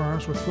law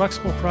firms with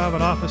flexible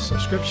private office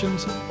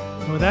subscriptions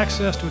and with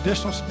access to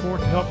additional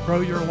support to help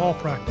grow your law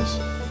practice.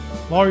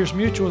 Lawyers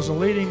Mutual is a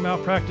leading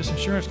malpractice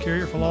insurance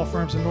carrier for law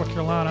firms in North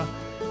Carolina,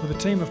 with a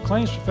team of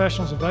claims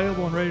professionals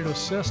available and ready to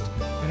assist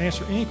and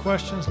answer any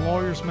questions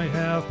lawyers may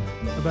have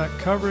about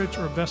coverage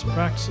or best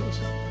practices.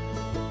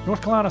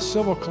 North Carolina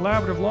Civil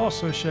Collaborative Law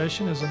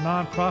Association is a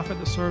nonprofit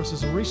that serves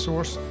as a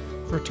resource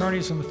for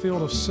attorneys in the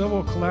field of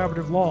civil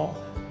collaborative law,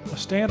 a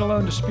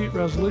standalone dispute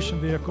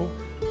resolution vehicle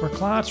where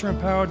clients are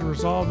empowered to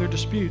resolve their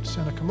disputes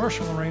in a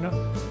commercial arena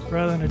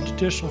rather than a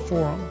judicial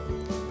forum.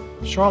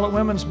 Charlotte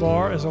Women's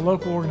Bar is a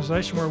local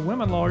organization where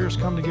women lawyers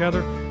come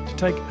together to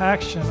take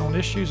action on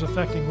issues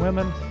affecting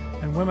women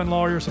and women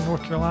lawyers in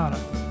North Carolina.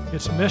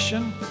 Its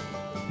mission: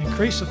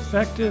 increase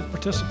effective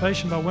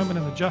participation by women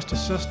in the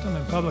justice system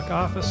and public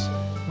office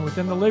and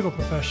within the legal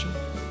profession,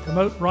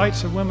 promote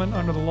rights of women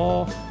under the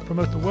law,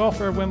 promote the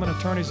welfare of women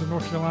attorneys in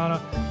North Carolina,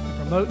 and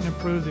promote and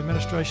improve the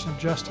administration of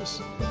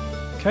justice.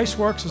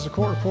 CaseWorks is a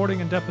court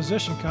reporting and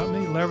deposition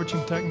company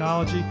leveraging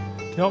technology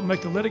to help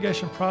make the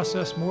litigation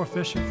process more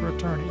efficient for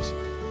attorneys.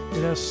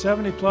 It has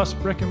 70-plus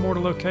brick-and-mortar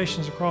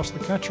locations across the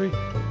country,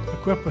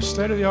 equipped with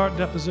state-of-the-art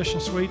deposition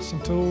suites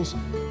and tools,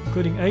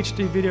 including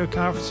HD video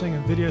conferencing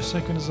and video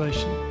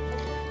synchronization.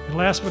 And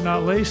last but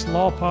not least,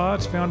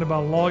 LawPods, founded by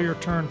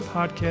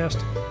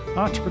lawyer-turned-podcast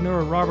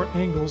entrepreneur Robert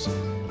Ingalls,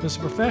 is a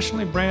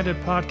professionally branded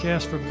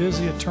podcast for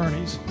busy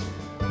attorneys.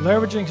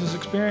 Leveraging his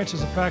experience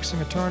as a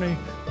practicing attorney,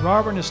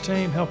 Robert and his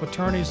team help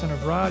attorneys in a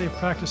variety of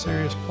practice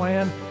areas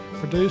plan,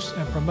 produce,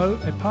 and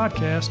promote a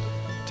podcast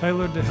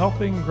tailored to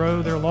helping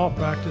grow their law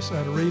practice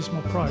at a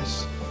reasonable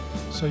price.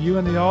 So you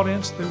in the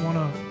audience that want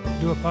to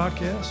do a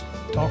podcast,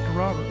 talk to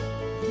Robert.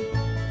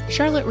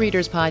 Charlotte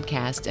Readers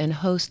Podcast and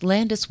host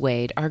Landis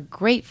Wade are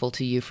grateful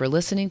to you for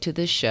listening to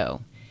this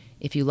show.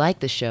 If you like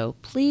the show,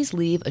 please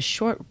leave a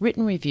short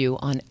written review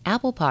on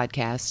Apple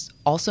Podcasts,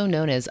 also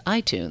known as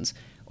iTunes,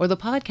 or the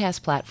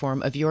podcast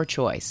platform of your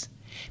choice,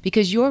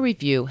 because your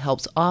review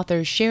helps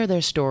authors share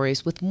their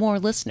stories with more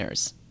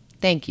listeners.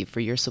 Thank you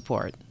for your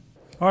support.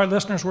 All right,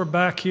 listeners, we're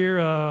back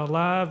here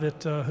live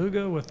at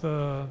Hugo with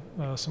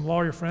some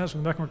lawyer friends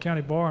from the Mecklenburg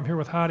County Bar. I'm here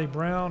with Heidi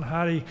Brown.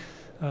 Heidi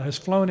has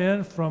flown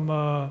in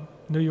from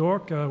New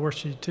York, where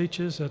she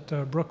teaches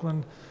at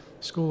Brooklyn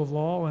School of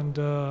Law. And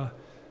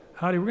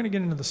Heidi, we're going to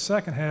get into the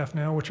second half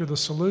now, which are the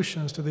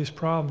solutions to these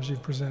problems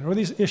you've presented, or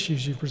these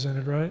issues you've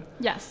presented, right?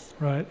 Yes.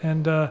 Right.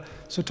 And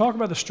so talk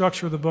about the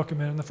structure of the book a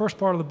minute. In the first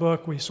part of the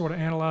book, we sort of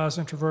analyze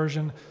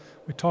introversion.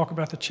 We talk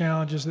about the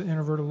challenges that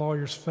introverted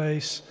lawyers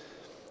face.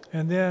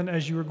 And then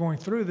as you were going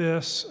through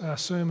this, I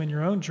assume in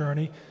your own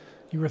journey,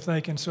 you were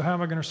thinking, so how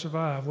am I going to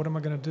survive? What am I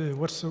going to do?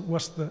 What's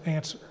the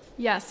answer?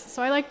 Yes,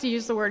 so I like to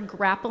use the word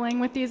grappling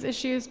with these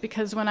issues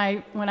because when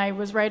I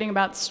was writing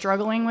about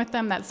struggling with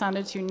them, that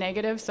sounded too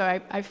negative, so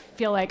I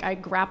feel like I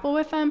grapple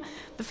with them.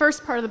 The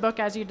first part of the book,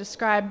 as you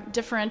described,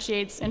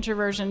 differentiates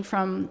introversion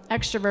from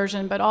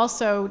extroversion, but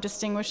also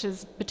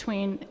distinguishes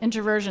between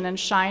introversion and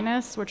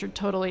shyness, which are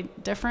totally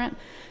different.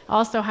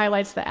 Also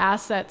highlights the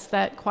assets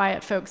that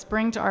quiet folks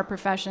bring to our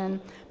profession,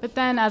 but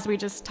then, as we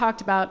just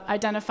talked about,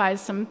 identifies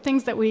some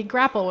things that we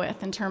grapple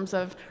with in terms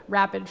of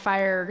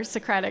rapid-fire,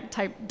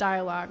 Socratic-type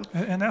dialogue.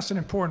 And that's an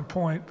important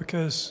point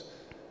because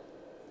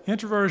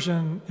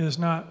introversion is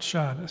not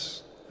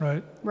shyness,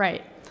 right?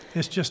 Right.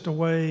 It's just a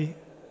way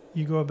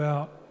you go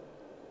about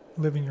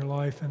living your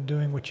life and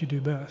doing what you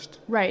do best.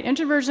 Right.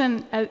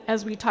 Introversion,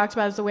 as we talked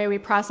about, is the way we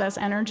process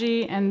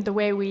energy and the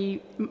way we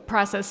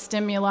process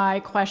stimuli,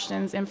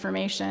 questions,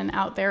 information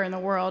out there in the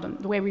world, and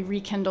the way we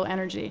rekindle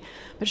energy.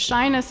 But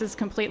shyness is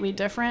completely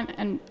different.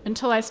 And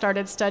until I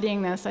started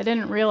studying this, I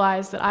didn't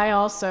realize that I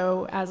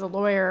also, as a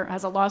lawyer,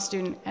 as a law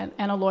student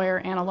and a lawyer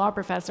and a law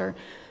professor,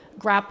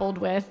 grappled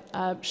with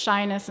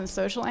shyness and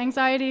social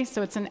anxiety.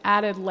 So it's an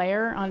added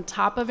layer on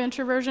top of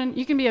introversion.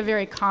 You can be a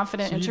very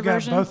confident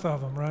introversion. You got both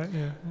of them, right?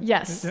 Yeah.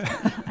 Yes.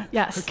 Yeah.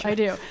 Yes, Okay. I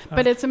do.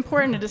 But it's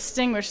important to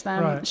distinguish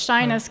them. Right,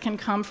 Shyness can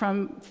come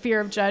from fear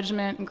of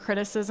judgment and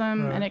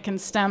criticism, Right. and it can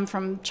stem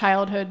from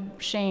childhood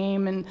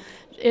shame and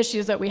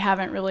issues that we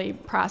haven't really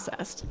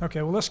processed.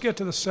 Okay, well, let's get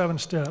to the 7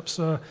 steps.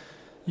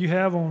 You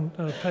have on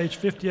page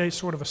 58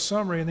 sort of a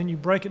summary, and then you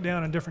break it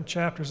down in different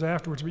chapters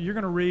afterwards. But you're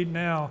going to read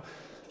now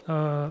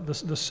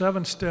the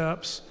 7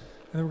 steps,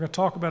 and then we're going to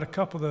talk about a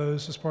couple of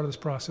those as part of this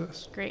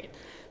process. Great.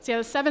 So yeah,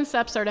 the 7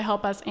 steps are to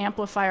help us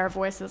amplify our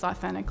voices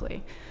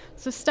authentically.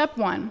 So step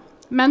 1,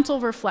 mental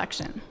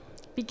reflection.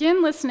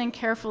 Begin listening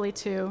carefully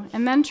to,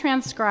 and then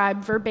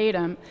transcribe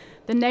verbatim,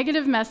 the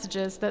negative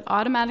messages that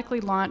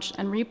automatically launch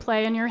and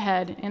replay in your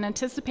head in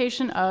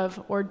anticipation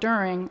of or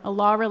during a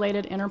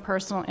law-related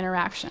interpersonal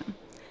interaction.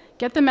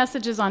 Get the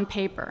messages on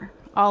paper,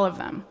 all of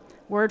them,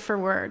 word for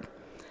word.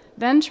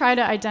 Then try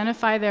to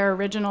identify their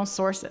original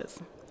sources.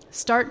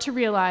 Start to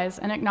realize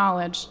and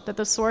acknowledge that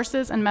the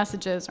sources and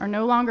messages are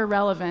no longer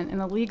relevant in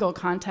the legal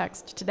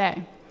context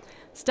today.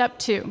 Step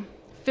 2,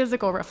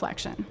 physical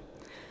reflection.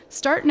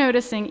 Start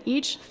noticing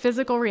each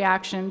physical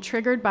reaction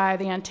triggered by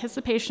the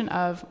anticipation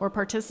of or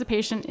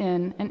participation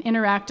in an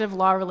interactive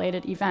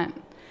law-related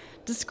event.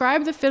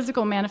 Describe the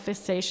physical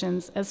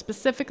manifestations as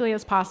specifically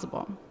as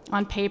possible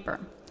on paper.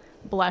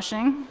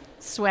 Blushing,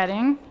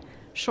 sweating,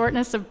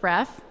 shortness of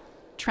breath,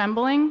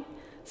 trembling,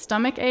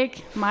 stomach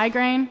ache,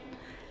 migraine.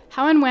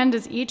 How and when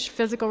does each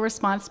physical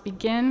response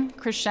begin,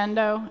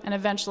 crescendo, and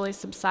eventually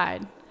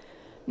subside?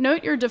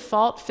 Note your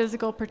default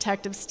physical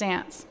protective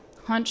stance.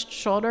 Hunched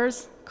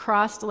shoulders,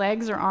 crossed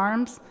legs or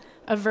arms,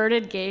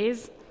 averted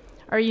gaze.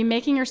 Are you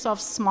making yourself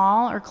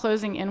small or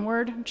closing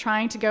inward,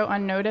 trying to go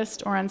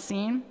unnoticed or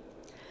unseen?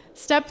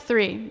 Step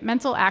 3,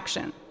 mental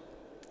action.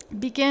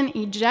 Begin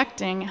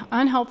ejecting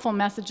unhelpful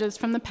messages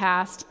from the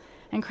past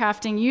and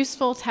crafting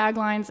useful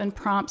taglines and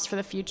prompts for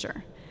the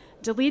future.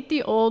 Delete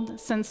the old,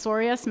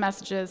 censorious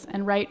messages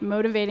and write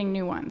motivating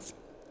new ones.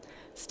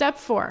 Step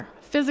 4,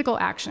 physical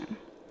action.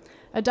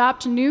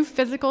 Adopt new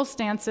physical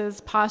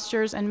stances,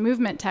 postures, and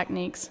movement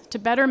techniques to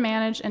better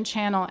manage and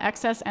channel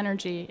excess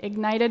energy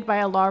ignited by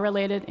a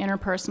law-related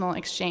interpersonal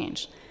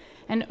exchange.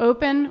 An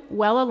open,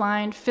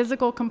 well-aligned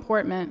physical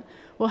comportment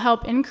will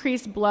help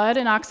increase blood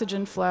and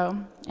oxygen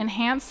flow,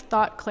 enhance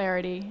thought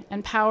clarity,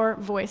 and power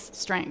voice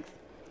strength.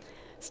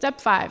 Step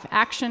 5,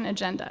 action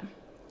agenda.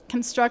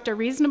 Construct a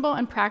reasonable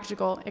and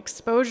practical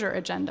exposure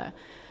agenda,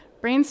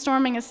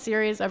 brainstorming a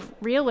series of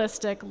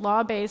realistic,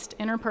 law-based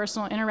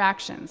interpersonal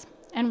interactions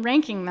and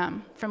ranking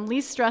them from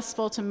least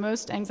stressful to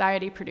most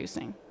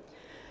anxiety-producing.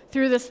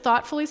 Through this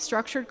thoughtfully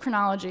structured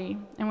chronology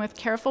and with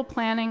careful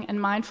planning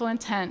and mindful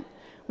intent,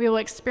 we will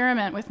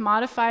experiment with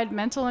modified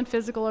mental and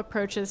physical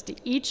approaches to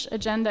each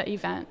agenda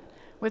event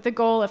with the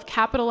goal of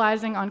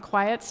capitalizing on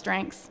quiet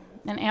strengths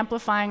and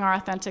amplifying our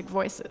authentic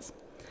voices.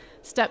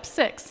 Step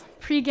 6,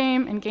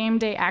 pregame and game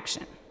day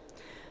action.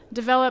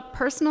 Develop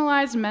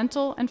personalized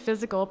mental and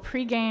physical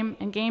pregame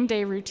and game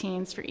day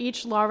routines for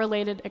each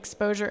law-related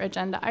exposure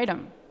agenda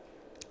item.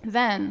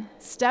 Then,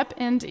 step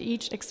into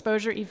each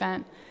exposure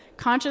event,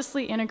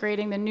 consciously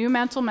integrating the new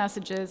mental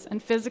messages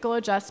and physical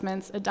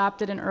adjustments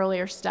adopted in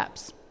earlier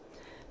steps.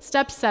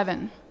 Step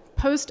 7,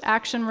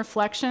 post-action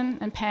reflection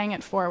and paying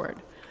it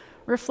forward.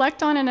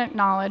 Reflect on and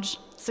acknowledge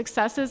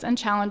successes and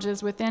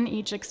challenges within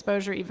each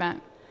exposure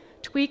event.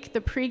 Tweak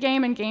the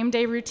pregame and game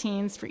day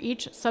routines for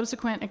each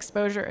subsequent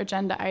exposure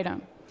agenda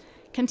item.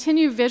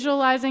 Continue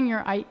visualizing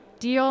your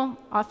ideal,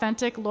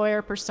 authentic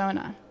lawyer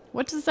persona.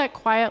 What does that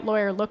quiet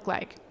lawyer look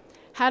like?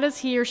 How does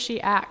he or she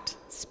act,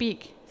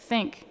 speak,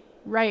 think,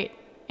 write,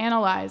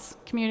 analyze,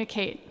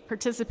 communicate,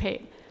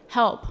 participate,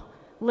 help,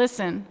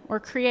 listen, or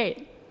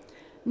create?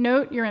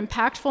 Note your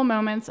impactful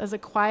moments as a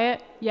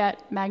quiet,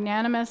 yet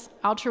magnanimous,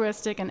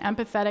 altruistic, and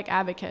empathetic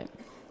advocate.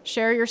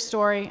 Share your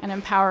story and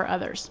empower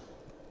others.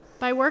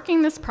 By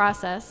working this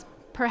process,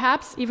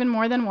 perhaps even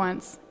more than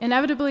once,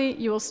 inevitably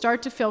you will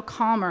start to feel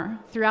calmer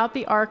throughout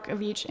the arc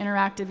of each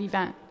interactive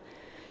event.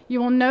 You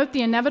will note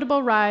the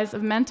inevitable rise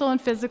of mental and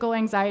physical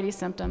anxiety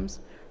symptoms,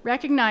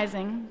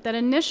 recognizing that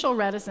initial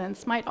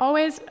reticence might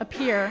always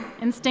appear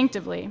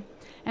instinctively,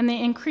 and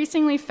the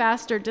increasingly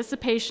faster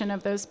dissipation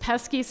of those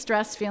pesky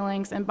stress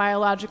feelings and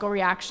biological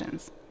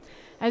reactions.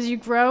 As you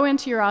grow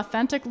into your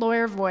authentic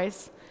lawyer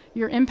voice,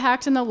 your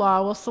impact in the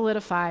law will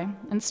solidify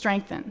and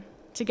strengthen.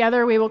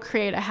 Together, we will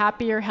create a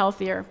happier,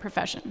 healthier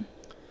profession.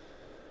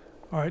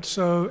 All right,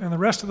 so in the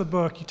rest of the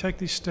book, you take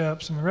these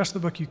steps, and the rest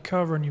of the book you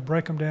cover and you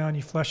break them down,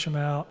 you flesh them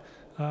out.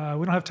 We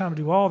don't have time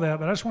to do all that,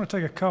 but I just want to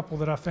take a couple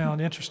that I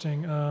found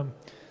interesting.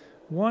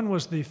 One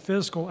was the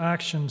physical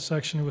action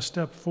section. It was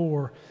step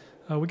 4.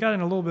 We got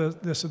in a little bit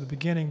of this at the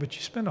beginning, but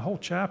you spend a whole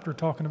chapter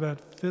talking about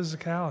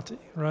physicality,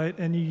 right?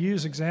 And you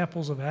use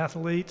examples of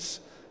athletes.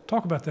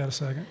 Talk about that a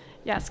second.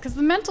 Yes, because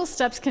the mental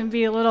steps can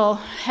be a little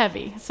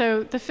heavy.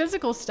 So the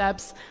physical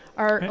steps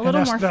are a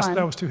little more fun.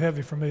 That was too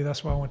heavy for me.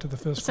 That's why I went to the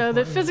physical. So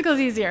the physical is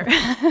easier.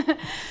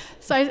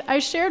 So I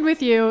shared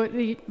with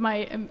you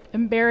my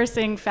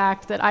embarrassing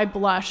fact that I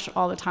blush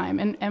all the time.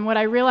 And what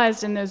I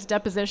realized in those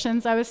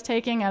depositions I was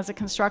taking as a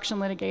construction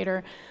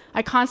litigator,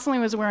 I constantly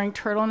was wearing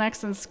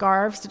turtlenecks and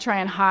scarves to try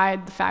and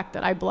hide the fact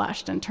that I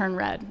blushed and turned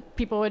red.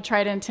 People would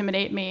try to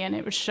intimidate me, and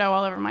it would show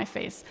all over my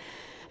face.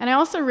 And I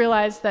also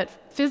realized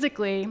that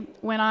physically,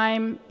 when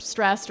I'm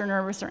stressed or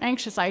nervous or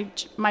anxious,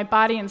 my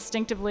body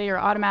instinctively or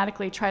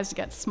automatically tries to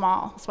get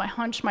small. So I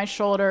hunch my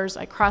shoulders,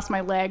 I cross my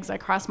legs, I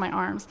cross my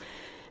arms.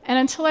 And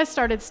until I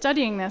started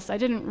studying this, I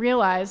didn't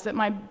realize that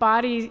my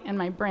body and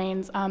my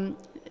brain's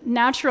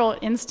natural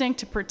instinct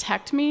to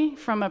protect me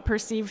from a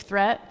perceived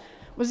threat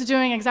was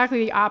doing exactly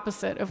the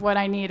opposite of what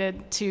I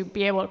needed to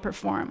be able to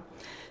perform.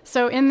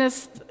 So in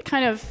this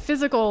kind of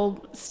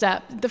physical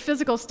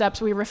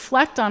steps, we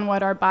reflect on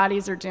what our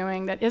bodies are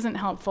doing that isn't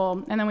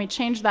helpful, and then we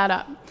change that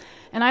up.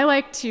 And I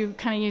like to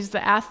kind of use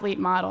the athlete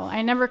model.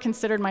 I never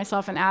considered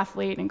myself an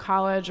athlete in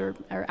college or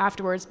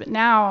afterwards, but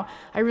now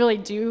I really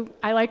do.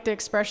 I like the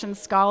expression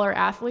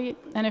scholar-athlete,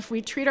 and if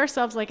we treat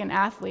ourselves like an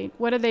athlete,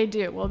 what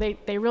do? Well,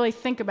 they really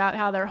think about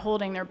how they're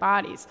holding their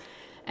bodies.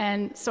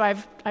 And so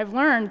I've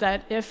learned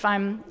that if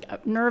I'm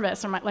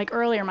nervous, or like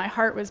earlier, my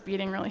heart was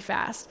beating really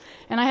fast.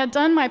 And I had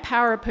done my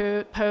power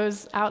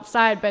pose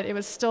outside, but it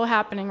was still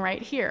happening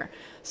right here.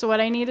 So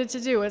what I needed to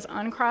do was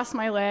uncross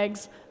my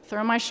legs,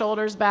 throw my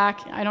shoulders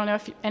back. I don't know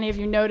if any of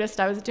you noticed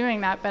I was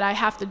doing that, but I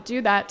have to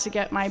do that to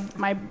get my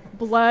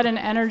blood and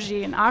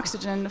energy and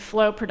oxygen to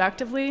flow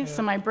productively,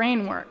 so my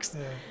brain works.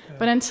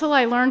 But until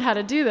I learned how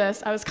to do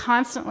this, I was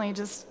constantly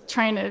just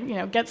trying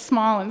to, get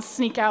small and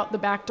sneak out the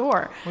back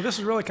door. Well, this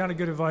is really kind of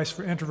good advice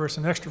for introverts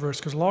and extroverts,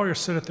 because lawyers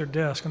sit at their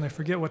desk and they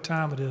forget what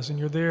time it is, and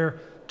you're there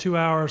 2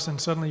 hours,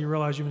 and suddenly you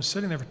realize you've been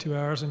sitting there for 2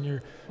 hours, and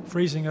you're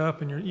freezing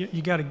up, and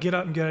you got to get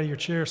up and get out of your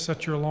chair,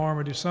 set your alarm,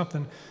 or do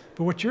something.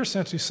 But what you're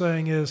essentially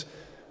saying is,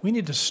 we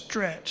need to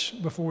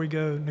stretch before we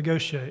go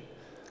negotiate,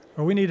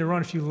 or we need to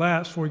run a few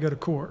laps before we go to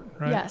court,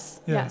 right?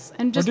 Yes.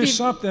 And just or do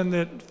something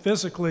that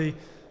physically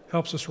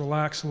helps us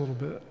relax a little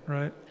bit,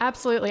 right?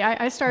 Absolutely.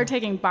 I started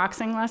taking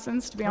boxing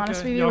lessons, to be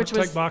honest with you, which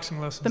was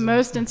the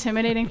most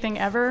intimidating thing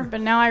ever.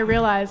 But now I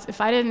realize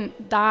if I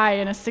didn't die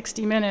in a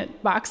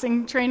 60-minute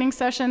boxing training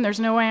session, there's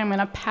no way I'm going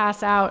to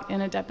pass out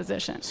in a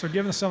deposition. So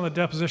given some of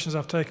the depositions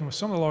I've taken with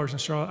some of the lawyers in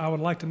Charlotte, I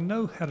would like to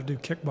know how to do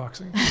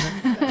kickboxing.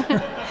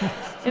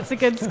 It's a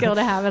good skill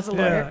to have as a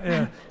lawyer.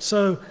 Yeah.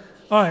 So,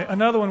 all right,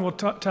 another one we'll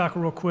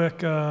tackle real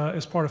quick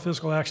as part of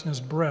physical action is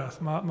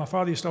breath. My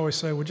father used to always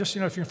say, well, just,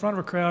 if you're in front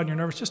of a crowd and you're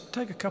nervous, just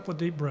take a couple of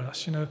deep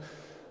breaths.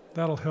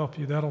 That'll help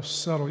you. That'll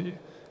settle you.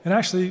 And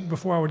actually,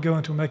 before I would go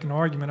into making an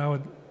argument, I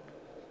would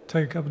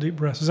take a couple of deep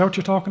breaths. Is that what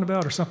you're talking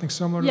about, or something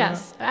similar to that?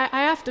 Yes.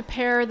 I have to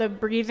pair the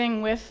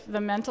breathing with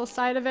the mental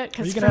side of it.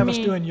 Are you going to have us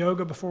doing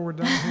yoga before we're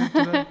done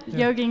here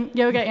today?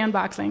 Yoga and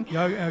boxing.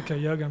 Okay,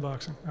 yoga and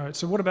boxing. All right,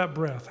 so what about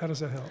breath? How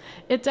does that help?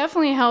 It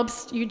definitely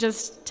helps you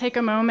just take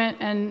a moment,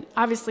 and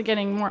obviously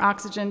getting more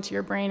oxygen to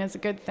your brain is a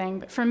good thing.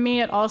 But for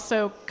me, it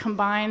also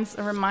combines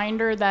a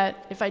reminder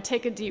that if I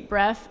take a deep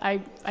breath,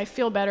 I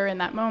feel better in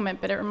that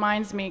moment. But it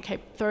reminds me, okay,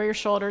 throw your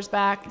shoulders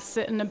back,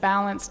 sit in a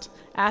balanced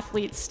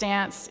athlete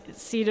stance,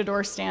 seated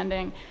or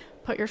standing,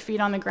 put your feet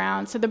on the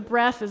ground. So the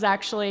breath is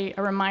actually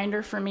a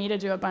reminder for me to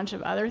do a bunch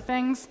of other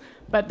things,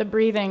 but the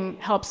breathing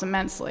helps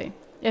immensely.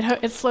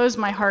 It slows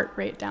my heart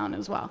rate down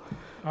as well.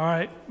 All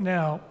right.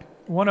 Now,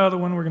 one other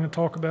one we're going to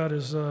talk about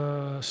is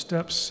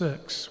step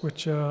 6,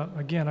 which,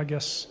 again, I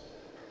guess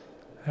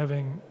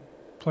having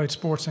played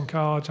sports in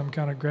college, I'm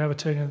kind of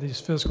gravitating to these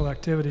physical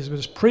activities, but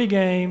it's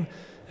pregame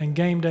and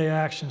game day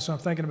action. So I'm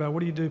thinking about, what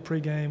do you do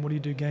pregame? What do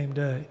you do game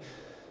day?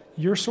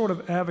 You're sort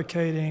of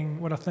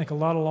advocating what I think a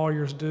lot of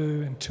lawyers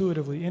do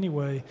intuitively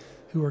anyway,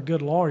 who are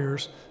good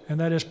lawyers, and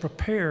that is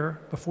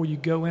prepare before you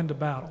go into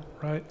battle,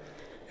 right?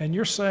 And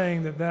you're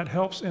saying that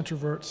helps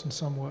introverts in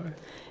some way.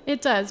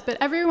 It does, but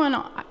everyone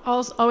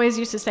always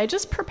used to say,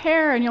 just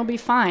prepare and you'll be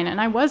fine, and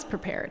I was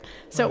prepared.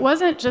 So It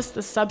wasn't just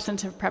the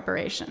substantive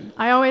preparation.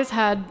 I always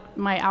had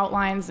my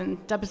outlines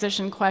and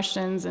deposition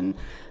questions and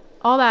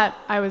all that.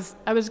 I was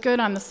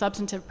good on the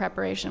substantive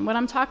preparation. What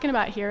I'm talking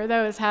about here,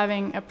 though, is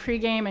having a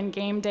pregame and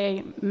game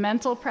day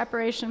mental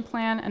preparation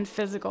plan and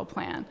physical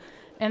plan.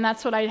 And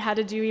that's what I had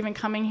to do even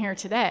coming here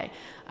today.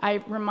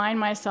 I remind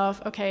myself,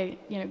 okay,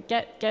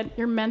 get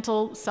your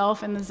mental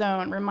self in the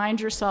zone. Remind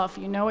yourself,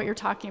 you know what you're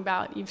talking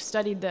about. You've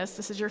studied this.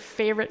 This is your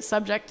favorite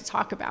subject to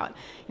talk about.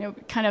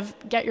 Kind of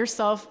get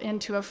yourself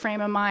into a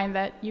frame of mind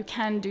that you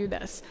can do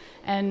this,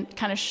 and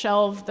kind of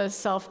shelve the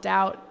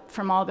self-doubt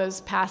from all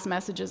those past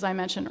messages I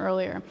mentioned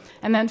earlier.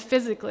 And then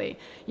physically,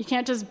 you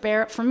can't just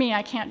for me,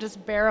 I can't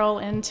just barrel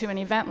into an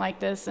event like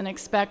this and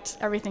expect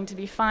everything to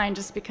be fine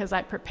just because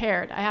I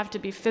prepared. I have to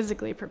be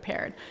physically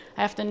prepared.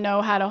 I have to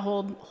know how to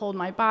hold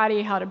my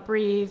body, how to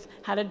breathe,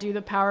 how to do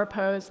the power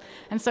pose.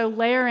 And so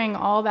layering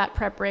all that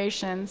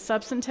preparation,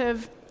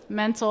 substantive,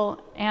 mental,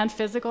 and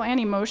physical, and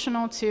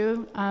emotional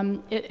too,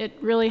 it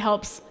really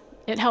helps.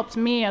 It helped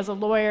me as a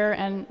lawyer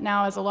and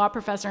now as a law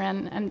professor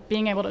and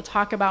being able to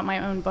talk about my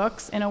own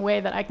books in a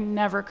way that I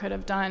never could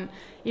have done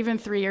even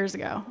 3 years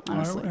ago,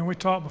 honestly. And we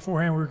talked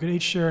beforehand, we could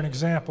each share an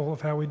example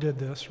of how we did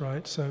this,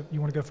 right? So you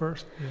want to go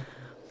first? Yeah.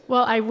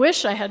 Well, I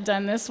wish I had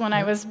done this when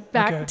I was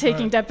back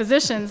taking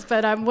depositions,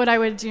 but what I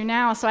would do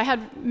now, so I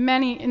had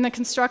many, in the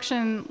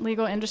construction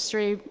legal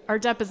industry, our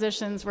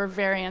depositions were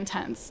very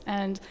intense.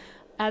 And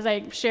as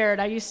I shared,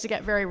 I used to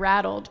get very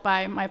rattled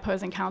by my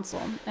opposing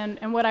counsel.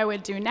 And what I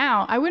would do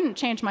now, I wouldn't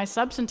change my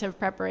substantive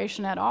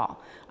preparation at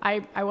all.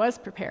 I was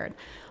prepared.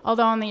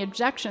 Although on the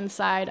objection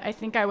side, I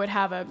think I would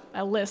have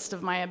a list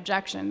of my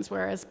objections,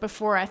 whereas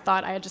before I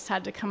thought I just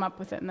had to come up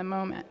with it in the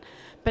moment.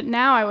 But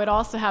now I would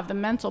also have the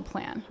mental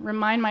plan,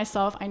 remind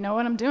myself, I know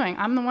what I'm doing.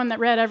 I'm the one that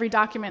read every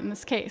document in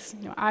this case.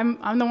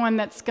 I'm the one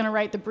that's going to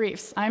write the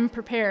briefs. I'm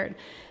prepared.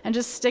 And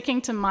just sticking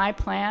to my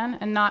plan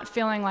and not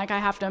feeling like I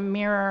have to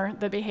mirror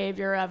the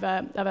behavior of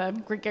a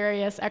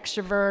gregarious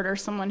extrovert or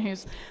someone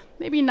who's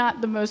maybe not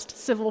the most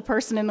civil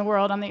person in the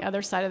world on the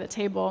other side of the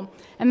table.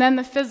 And then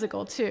the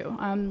physical, too.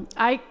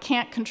 I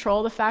can't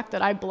control the fact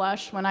that I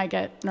blush when I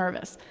get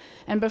nervous.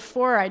 And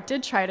before, I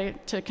did try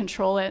to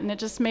control it, and it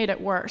just made it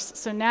worse.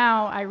 So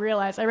now I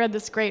realize, I read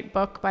this great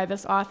book by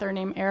this author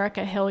named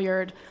Erica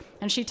Hilliard,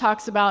 and she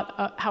talks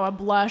about how a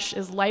blush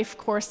is life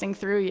coursing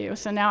through you.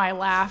 So now I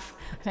laugh.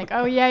 I think,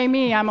 oh, yay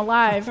me, I'm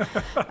alive.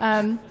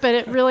 But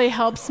it really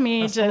helps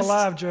me just I'm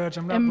alive, Judge.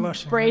 I'm not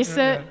embrace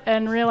it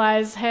and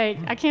realize, hey,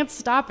 I can't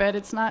stop it.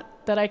 It's not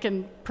that I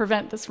can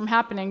prevent this from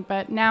happening,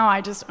 but now I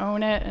just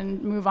own it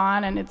and move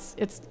on, and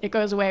it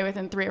goes away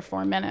within 3 or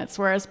 4 minutes.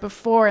 Whereas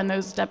before, in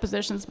those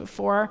depositions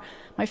before,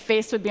 my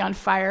face would be on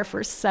fire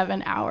for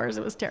 7 hours.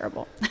 It was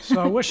terrible. So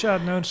I wish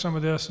I'd known some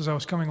of this as I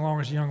was coming along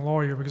as a young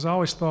lawyer, because I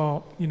always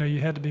thought, you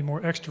had to be more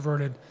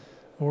extroverted,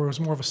 or it was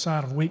more of a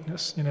sign of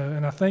weakness,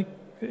 And I think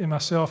in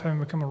myself, having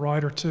become a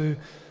writer too,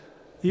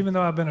 even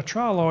though I've been a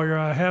trial lawyer,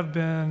 I have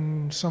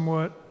been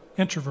somewhat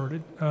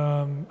introverted.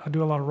 I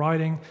do a lot of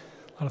writing,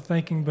 a lot of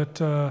thinking, but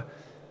the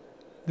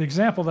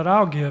example that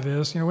I'll give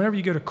is, whenever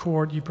you go to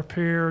court, you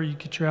prepare, you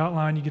get your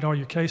outline, you get all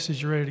your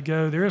cases, you're ready to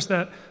go. There is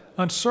that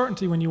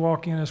uncertainty when you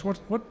walk in is what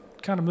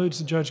kind of mood is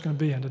the judge going to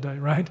be in today,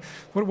 right?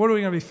 What are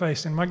we going to be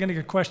facing? Am I going to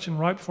get a question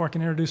right before I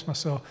can introduce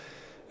myself?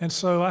 And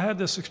so I had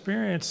this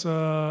experience,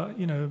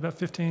 about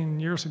 15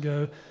 years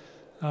ago.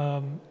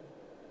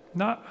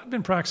 I've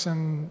been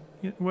practicing,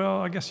 I've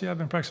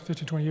been practicing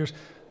 15, 20 years,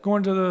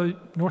 going to the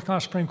North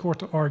Carolina Supreme Court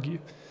to argue.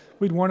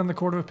 We'd won in the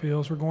Court of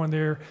Appeals. We're going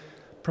there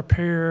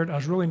prepared. I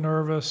was really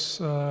nervous.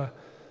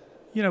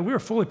 We were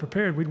fully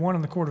prepared. We'd won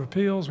in the Court of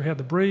Appeals. We had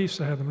the briefs.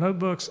 I had the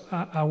notebooks.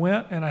 I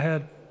went and I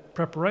had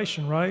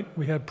preparation, right?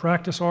 We had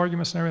practice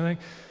arguments and everything.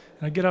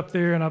 And I get up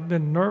there, and I've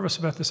been nervous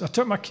about this. I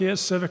took my kids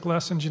civic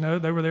lessons,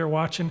 they were there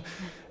watching.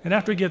 And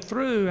after we get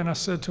through, and I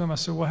said to them,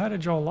 well, how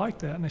did y'all like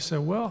that? And they said,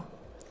 well,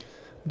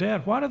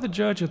 Dad, why did the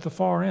judge at the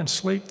far end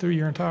sleep through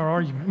your entire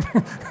argument?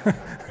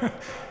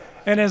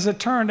 And as it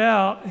turned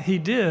out, he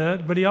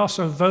did, but he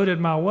also voted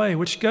my way,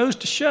 which goes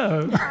to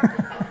show,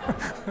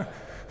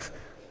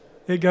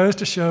 it goes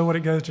to show what it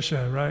goes to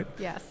show, right?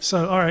 Yes.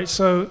 So, all right,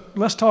 so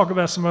let's talk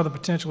about some other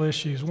potential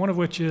issues, one of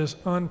which is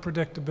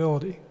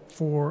unpredictability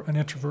for an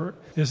introvert.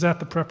 Is that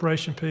the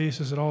preparation piece?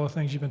 Is it all the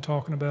things you've been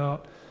talking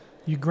about?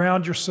 You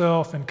ground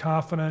yourself in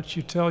confidence.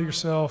 You tell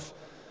yourself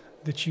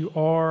that you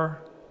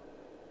are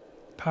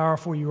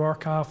powerful, you are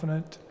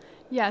confident.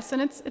 Yes,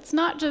 and it's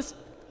not just,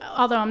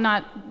 although I'm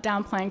not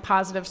downplaying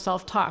positive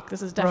self-talk,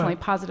 this is definitely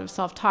positive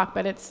self-talk,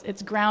 but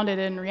it's grounded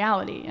in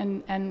reality.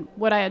 And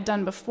what I had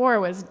done before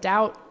was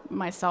doubt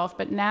myself,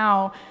 but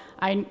now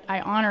I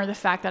honor the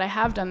fact that I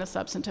have done the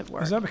substantive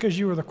work. Is that because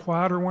you were the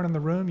quieter one in the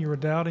room? You were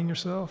doubting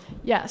yourself?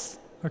 Yes.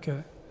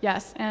 Okay.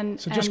 Yes,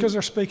 so just because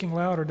they're speaking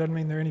louder doesn't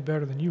mean they're any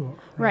better than you are.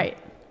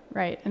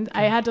 Right. And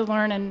I had to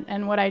learn,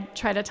 and what I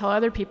try to tell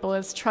other people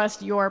is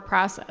trust your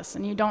process.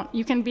 And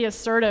you can be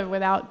assertive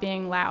without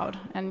being loud,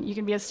 and you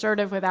can be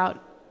assertive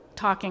without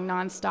talking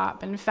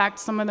nonstop. And in fact,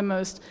 some of the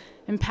most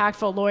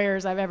impactful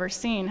lawyers I've ever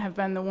seen have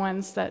been the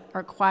ones that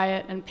are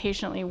quiet and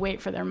patiently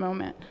wait for their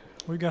moment.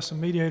 We've got some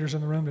mediators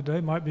in the room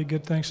today. Might be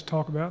good things to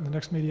talk about in the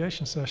next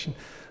mediation session.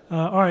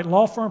 All right,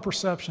 law firm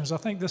perceptions. I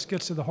think this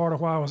gets to the heart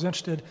of why I was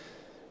interested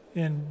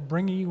in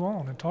bringing you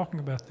on and talking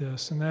about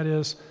this, and that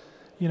is,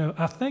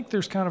 I think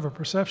there's kind of a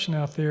perception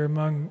out there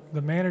among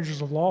the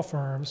managers of law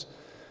firms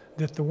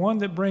that the one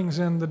that brings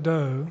in the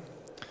dough,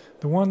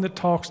 the one that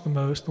talks the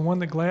most, the one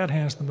that glad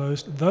hands the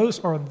most, those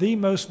are the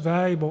most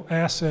valuable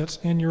assets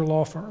in your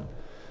law firm.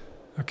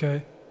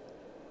 Okay?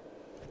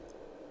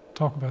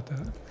 Talk about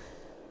that.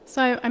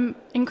 So I'm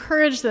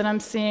encouraged that I'm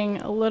seeing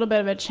a little bit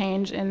of a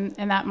change in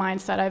that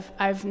mindset.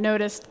 I've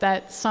noticed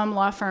that some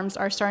law firms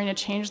are starting to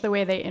change the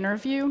way they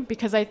interview,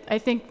 because I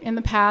think in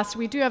the past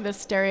we do have this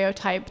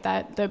stereotype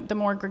that the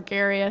more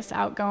gregarious,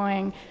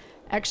 outgoing,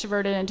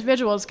 extroverted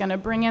individual is going to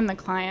bring in the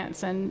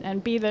clients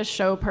and be the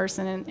show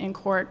person in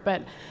court.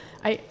 But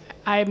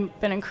I've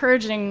been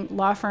encouraging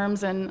law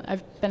firms, and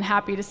I've been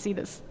happy to see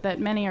that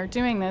many are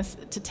doing this,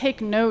 to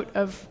take note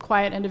of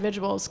quiet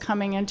individuals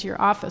coming into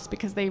your office,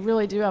 because they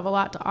really do have a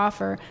lot to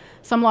offer.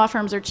 Some law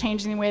firms are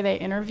changing the way they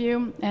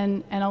interview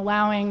and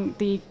allowing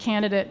the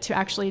candidate to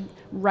actually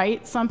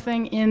write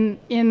something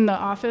in the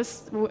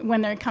office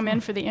when they come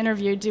in for the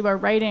interview, do a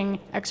writing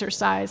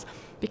exercise,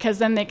 because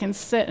then they can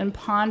sit and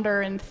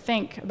ponder and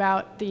think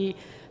about the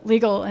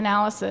legal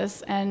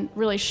analysis and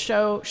really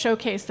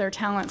showcase their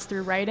talents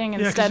through writing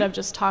instead of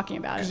just talking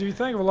about it. Because if you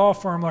think of a law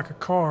firm like a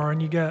car,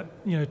 and you got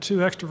two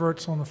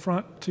extroverts on the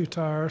front two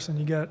tires, and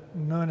you got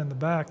none in the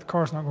back, the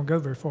car's not going to go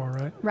very far,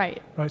 right?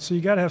 Right. So you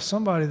got to have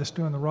somebody that's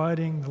doing the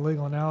writing, the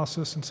legal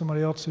analysis, and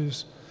somebody else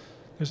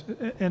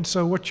and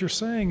so what you're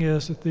saying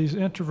is that these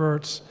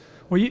introverts,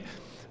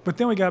 but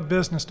then we got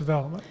business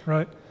development,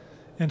 right?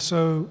 And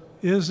so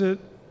is it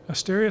a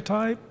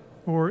stereotype,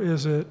 or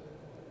is it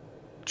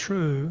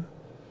true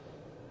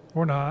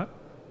or not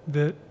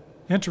that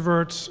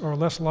introverts are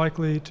less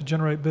likely to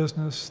generate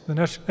business than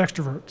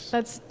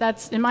extroverts?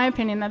 That's in my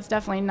opinion, that's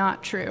definitely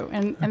not true.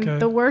 And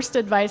the worst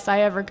advice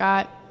I ever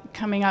got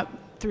coming up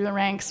through the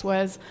ranks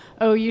was,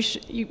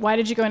 why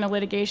did you go into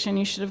litigation?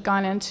 You should have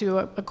gone into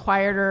a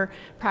quieter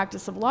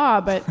practice of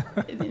law. But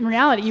in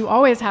reality, you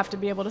always have to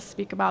be able to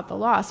speak about the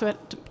law. So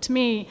to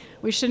me,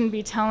 we shouldn't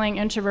be telling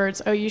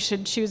introverts, you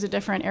should choose a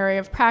different area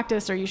of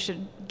practice, or you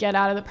should get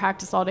out of the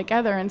practice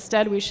altogether.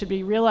 Instead, we should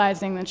be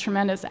realizing the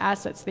tremendous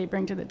assets they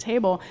bring to the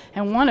table,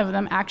 and one of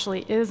them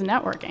actually is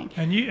networking.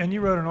 And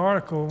you wrote an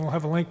article, and we'll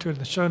have a link to it in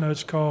the show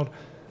notes, called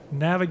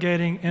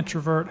Navigating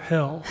Introvert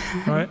Hell,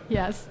 right?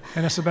 Yes.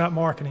 And it's about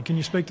marketing. Can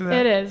you speak to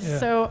that? It is. Yeah.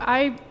 So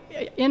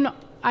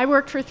I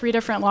worked for 3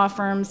 different law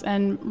firms,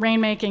 and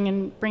rainmaking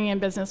and bringing in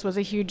business was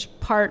a huge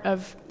part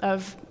of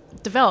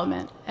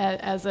development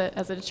as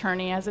an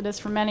attorney, as it is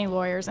for many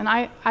lawyers. And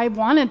I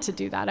wanted to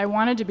do that. I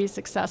wanted to be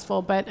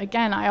successful, but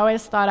again, I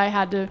always thought I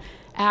had to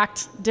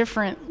act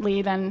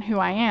differently than who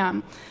I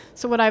am.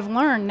 So what I've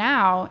learned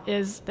now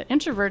is that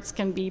introverts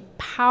can be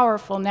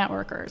powerful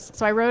networkers.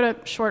 So I wrote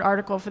a short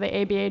article for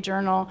the ABA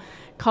Journal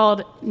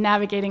called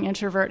Navigating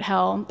Introvert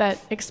Hell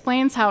that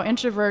explains how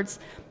introverts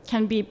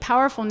can be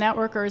powerful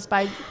networkers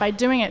by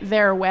doing it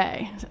their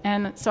way.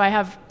 And so I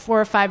have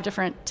 4 or 5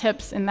 different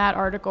tips in that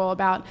article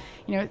about,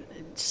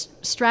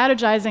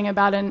 strategizing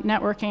about a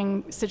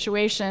networking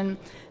situation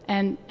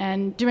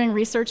and doing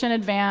research in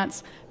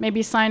advance,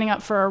 maybe signing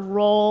up for a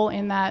role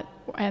in that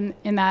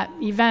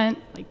event,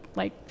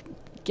 like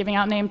giving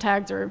out name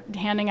tags or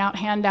handing out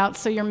handouts,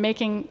 so you're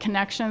making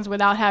connections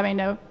without having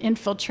to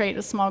infiltrate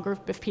a small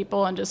group of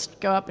people and just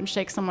go up and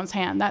shake someone's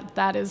hand.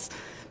 That is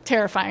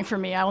terrifying for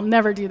me. I will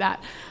never do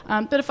that.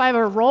 But if I have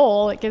a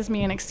role, it gives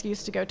me an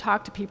excuse to go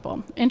talk to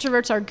people.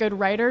 Introverts are good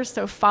writers,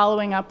 so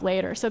following up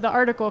later. So the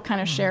article kind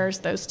of shares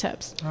those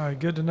tips. All right,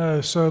 good to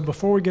know. So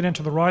before we get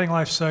into the Writing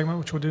Life segment,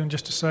 which we'll do in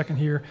just a second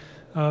here,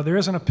 there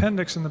is an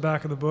appendix in the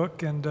back of the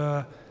book, and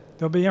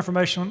there'll be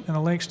information and the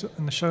links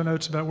in the show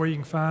notes about where you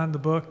can find the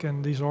book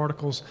and these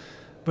articles.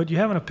 But you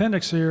have an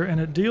appendix here,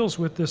 and it deals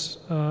with this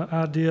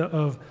idea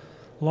of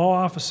law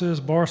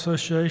offices, bar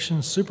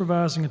associations,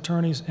 supervising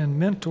attorneys, and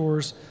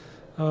mentors,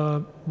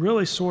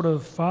 really sort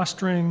of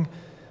fostering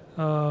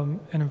an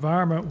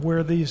environment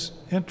where these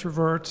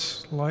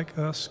introverts like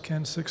us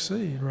can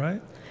succeed,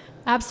 right?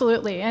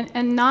 Absolutely,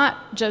 and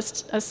not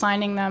just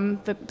assigning them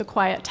the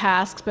quiet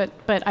tasks, but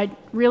I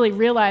really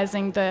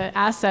realizing the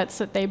assets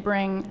that they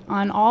bring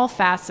on all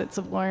facets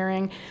of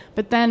lawyering.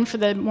 But then for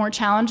the more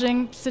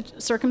challenging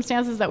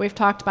circumstances that we've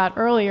talked about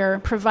earlier,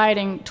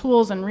 providing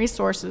tools and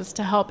resources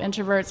to help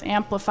introverts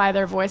amplify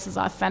their voices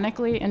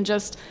authentically, and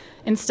just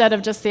instead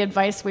of just the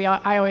advice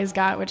I always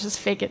got, which is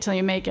fake it till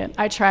you make it.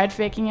 I tried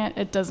faking it,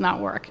 it does not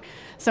work.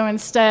 So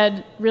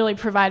instead, really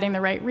providing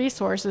the right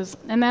resources.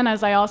 And then,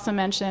 as I also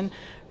mentioned,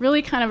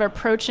 really kind of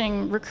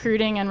approaching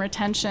recruiting and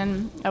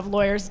retention of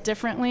lawyers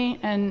differently,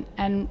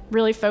 and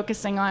really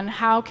focusing on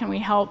how can we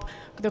help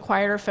the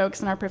quieter folks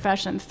in our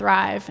profession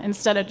thrive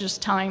instead of just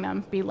telling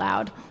them be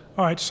loud.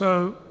 All right,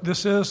 so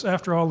this is,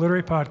 after all, a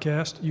literary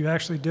podcast. You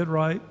actually did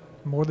write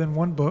more than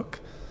one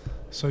book,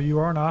 so you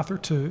are an author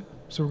too.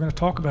 So we're going to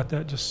talk about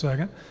that in just a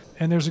second.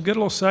 And there's a good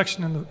little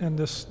section in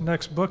this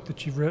next book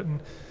that you've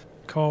written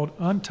called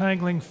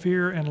Untangling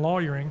Fear and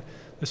Lawyering.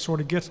 This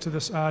sort of gets to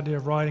this idea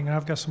of writing, and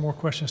I've got some more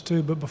questions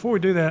too. But before we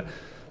do that,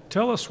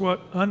 tell us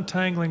what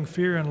Untangling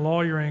Fear and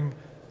Lawyering,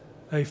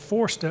 a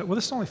 4-step, well,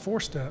 this is only 4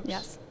 steps.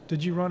 Yes.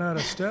 Did you run out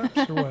of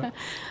steps or what?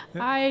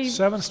 I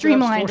 7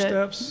 streamlined steps,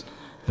 4 steps?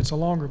 It's a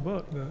longer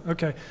book, though.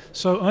 Okay,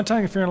 so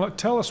Untangling Fear and Lawyering,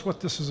 tell us what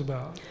this is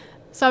about.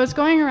 So I was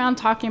going around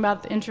talking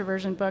about the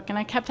introversion book, and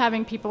I kept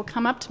having people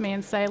come up to me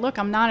and say, look,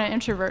 I'm not an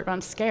introvert, but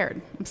I'm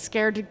scared. I'm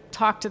scared to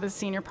talk to the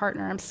senior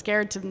partner. I'm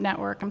scared to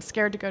network. I'm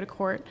scared to go to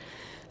court.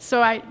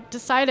 So I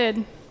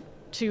decided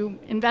to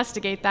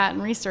investigate that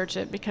and research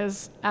it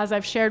because, as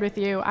I've shared with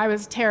you, I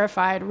was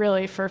terrified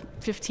really for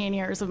 15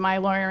 years of my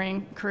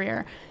lawyering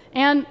career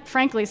and,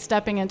 frankly,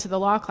 stepping into the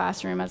law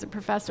classroom as a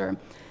professor.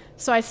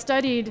 So I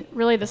studied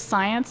really the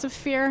science of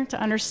fear to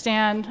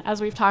understand,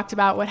 as we've talked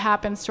about, what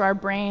happens to our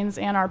brains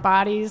and our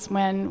bodies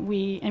when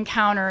we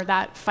encounter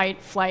that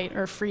fight, flight,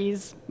 or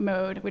freeze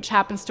mode, which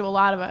happens to a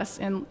lot of us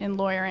in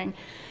lawyering.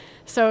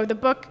 So the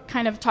book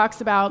kind of talks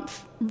about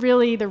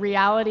really the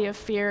reality of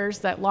fears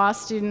that law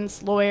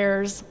students,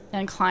 lawyers,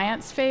 and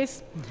clients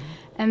face,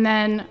 and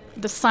then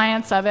the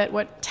science of it,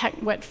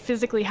 what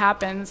physically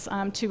happens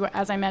to,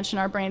 as I mentioned,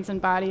 our brains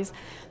and bodies.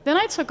 Then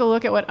I took a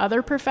look at what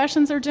other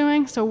professions are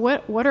doing. So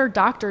what are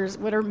doctors,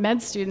 what are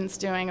med students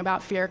doing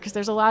about fear? Because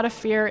there's a lot of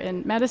fear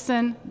in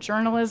medicine,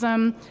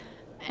 journalism,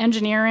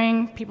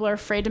 engineering. People are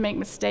afraid to make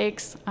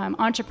mistakes,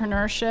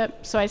 entrepreneurship.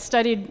 So I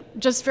studied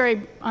just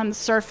very on the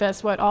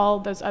surface what all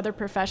those other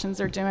professions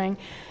are doing.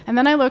 And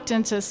then I looked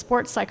into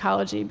sports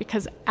psychology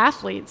because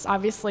athletes,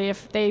 obviously,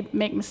 if they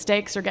make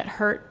mistakes or get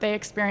hurt, they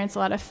experience a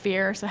lot of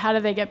fear. So how do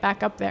they get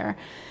back up there?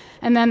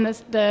 And then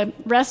the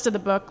rest of the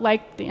book,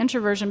 like the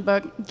introversion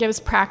book,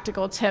 gives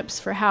practical tips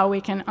for how we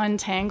can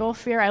untangle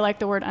fear. I like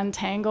the word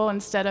untangle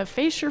instead of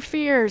face your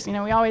fears. You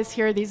know, we always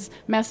hear these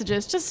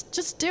messages,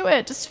 just do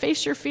it, just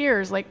face your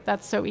fears, like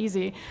that's so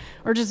easy.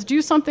 Or just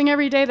do something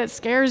every day that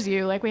scares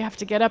you, like we have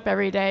to get up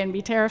every day and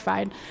be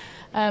terrified.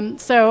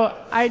 So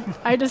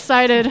I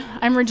decided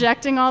I'm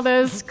rejecting all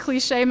those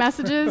cliche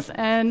messages,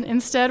 and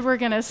instead we're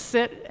going to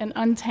sit and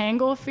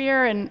untangle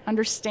fear and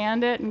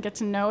understand it and get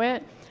to know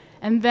it.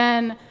 And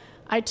then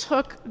I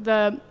took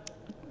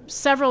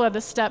several of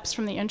the steps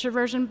from the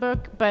introversion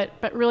book, but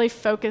really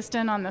focused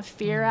in on the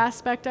fear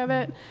aspect of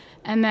it,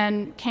 and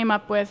then came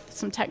up with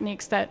some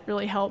techniques that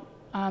really help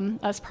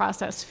us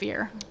process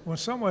fear. Well, in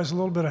some ways, a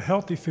little bit of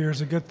healthy fear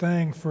is a good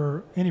thing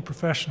for any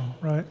professional,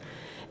 right?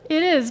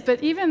 It is,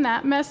 but even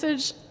that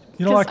message...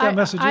 You don't like that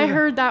message either? I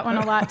heard that one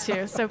a lot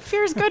too. So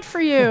fear's good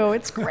for you.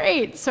 It's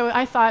great. So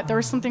I thought there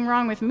was something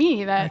wrong with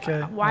me.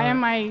 Why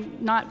am I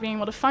not being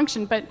able to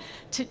function? But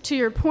to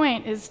your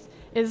point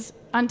is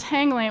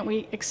untangling it.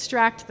 We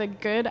extract the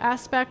good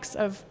aspects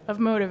of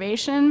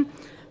motivation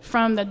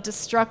from the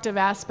destructive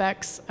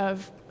aspects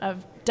of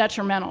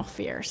detrimental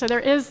fear. So the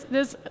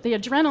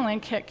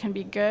adrenaline kick can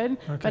be good,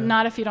 but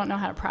not if you don't know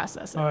how to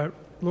process it. All right.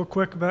 A little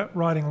quick about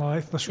writing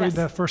life. Let's read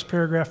that first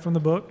paragraph from the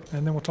book,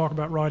 and then we'll talk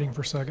about writing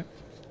for a second.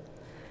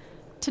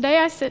 Today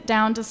I sit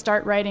down to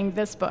start writing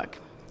this book.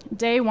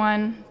 Day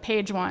 1,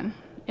 page 1.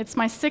 It's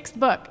my 6th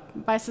book.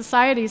 By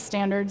society's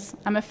standards,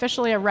 I'm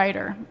officially a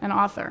writer, an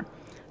author.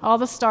 All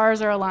the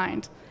stars are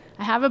aligned.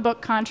 I have a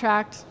book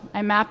contract.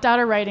 I mapped out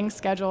a writing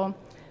schedule,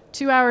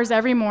 2 hours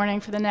every morning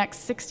for the next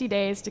 60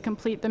 days to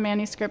complete the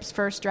manuscript's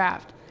first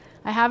draft.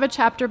 I have a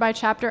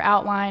chapter-by-chapter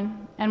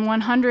outline and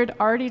 100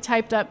 already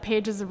typed up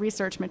pages of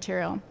research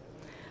material.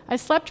 I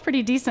slept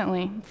pretty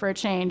decently, for a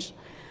change.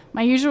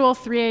 My usual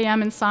 3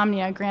 a.m.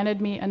 insomnia granted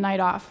me a night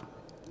off.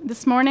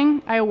 This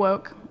morning, I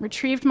awoke,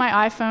 retrieved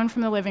my iPhone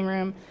from the living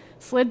room,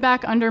 slid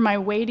back under my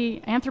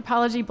weighty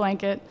anthropology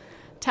blanket,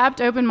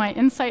 tapped open my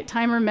Insight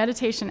Timer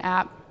meditation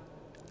app,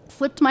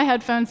 slipped my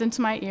headphones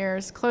into my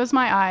ears, closed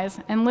my eyes,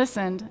 and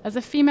listened as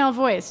a female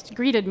voice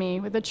greeted me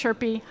with a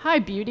chirpy, "Hi,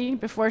 beauty,"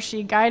 before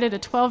she guided a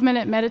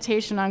 12-minute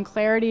meditation on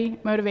clarity,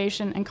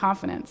 motivation, and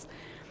confidence.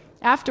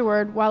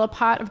 Afterward, while a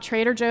pot of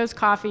Trader Joe's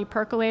coffee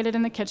percolated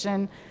in the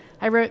kitchen,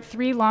 I wrote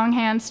 3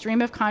 longhand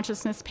stream of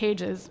consciousness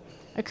pages,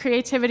 a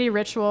creativity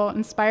ritual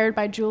inspired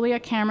by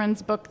Julia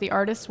Cameron's book, The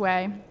Artist's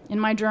Way, in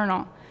my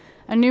journal,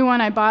 a new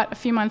one I bought a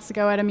few months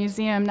ago at a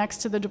museum next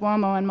to the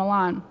Duomo in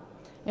Milan.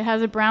 It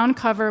has a brown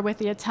cover with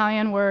the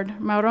Italian word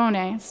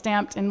marrone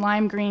stamped in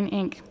lime green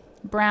ink,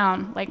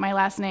 brown, like my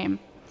last name.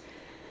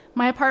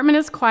 My apartment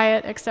is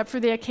quiet except for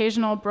the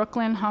occasional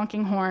Brooklyn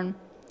honking horn.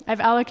 I've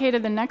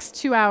allocated the next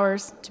 2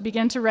 hours to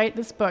begin to write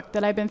this book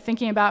that I've been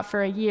thinking about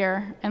for a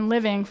year and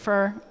living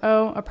for,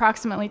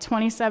 approximately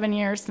 27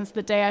 years since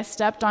the day I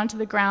stepped onto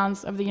the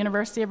grounds of the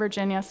University of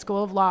Virginia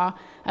School of Law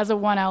as a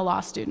 1L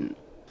law student.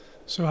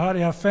 So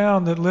Heidi, I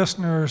found that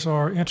listeners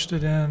are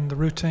interested in the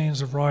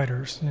routines of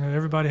writers. You know,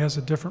 everybody has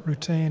a different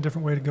routine,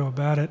 different way to go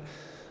about it.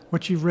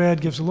 What you've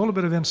read gives a little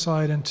bit of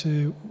insight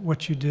into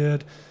what you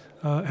did.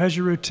 Has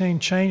your routine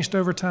changed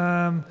over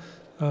time?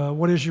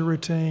 What is your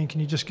routine?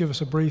 Can you just give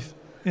us a brief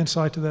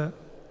insight to that?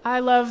 I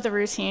love the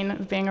routine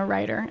of being a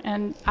writer,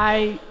 and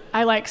I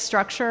like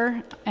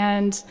structure,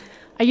 and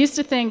I used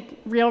to think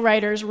real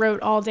writers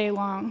wrote all day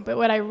long, but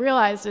what I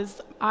realized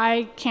is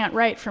I can't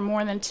write for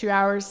more than 2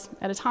 hours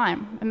at a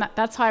time, and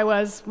that's how I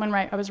was when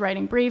I was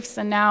writing briefs,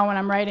 and now when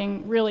I'm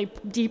writing really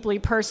deeply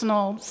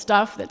personal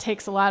stuff that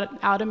takes a lot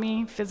out of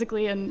me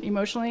physically and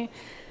emotionally,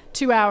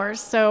 2 hours.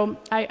 So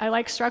I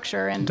like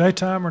structure. And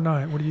daytime or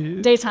night? What do you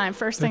do? Daytime,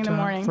 first thing in the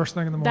morning. First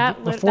thing in the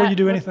morning. Before you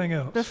do anything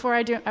else? Before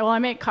I do, well, I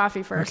make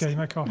coffee first. Okay, you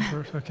make coffee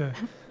first. Okay.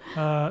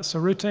 So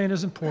routine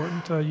is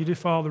important. You do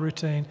follow the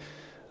routine.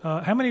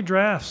 How many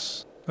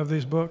drafts of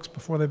these books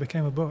before they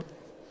became a book?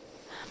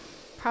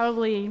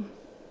 Probably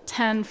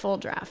 10 full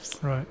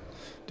drafts. Right.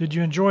 Did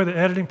you enjoy the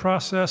editing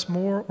process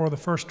more or the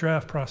first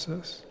draft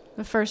process?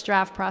 The first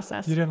draft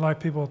process. You didn't like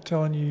people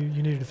telling you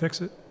needed to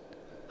fix it?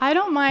 I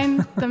don't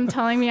mind them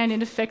telling me I need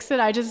to fix it.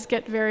 I just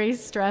get very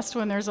stressed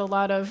when there's a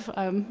lot of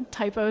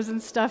typos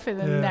and stuff in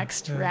the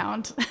next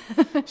round.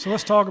 So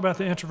let's talk about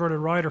the introverted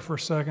writer for a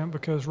second,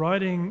 because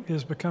writing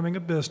is becoming a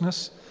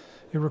business.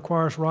 It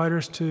requires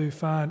writers to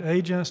find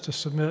agents, to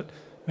submit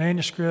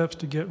manuscripts,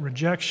 to get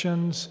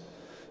rejections,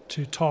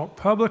 to talk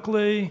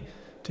publicly,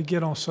 to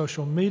get on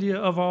social media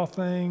of all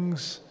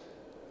things.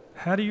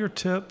 How do your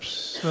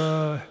tips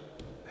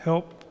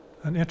help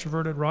an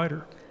introverted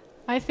writer?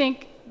 I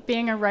think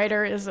being a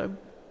writer is a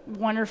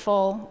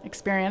wonderful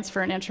experience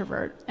for an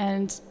introvert.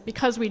 And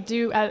because we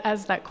do,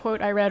 as that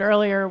quote I read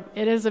earlier,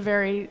 it is a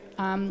very,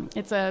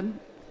 it's a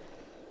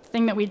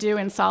thing that we do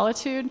in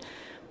solitude.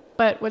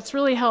 But what's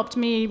really helped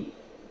me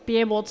be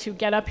able to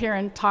get up here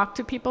and talk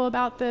to people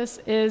about this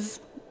is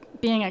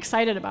being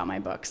excited about my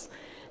books.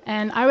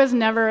 And I was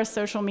never a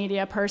social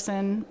media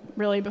person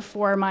really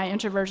before my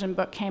introversion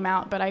book came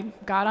out, but I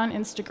got on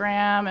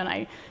Instagram and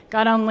I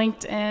got on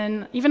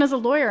LinkedIn. Even as a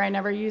lawyer, I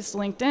never used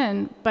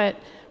LinkedIn, but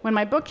when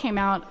my book came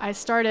out, I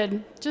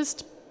started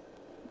just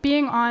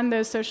being on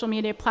those social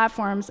media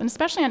platforms, and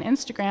especially on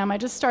Instagram. I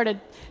just started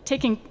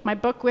taking my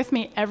book with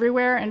me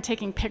everywhere and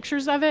taking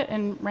pictures of it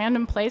in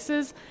random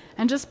places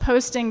and just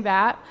posting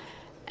that.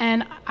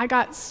 And I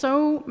got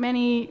so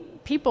many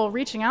people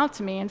reaching out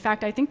to me. In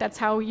fact, I think that's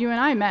how you and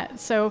I met.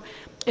 So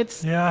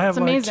it's amazing. I have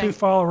like 2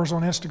 followers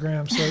on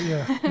Instagram. So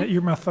yeah,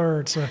 you're my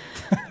third. So.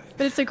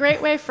 But it's a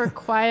great way for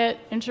quiet,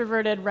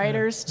 introverted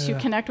writers to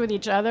connect with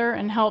each other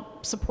and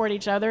help support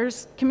each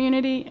other's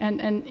community and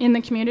in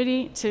the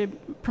community to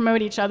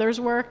promote each other's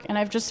work. And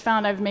I've just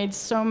found I've made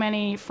so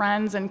many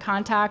friends and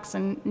contacts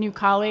and new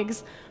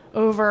colleagues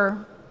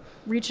over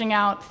reaching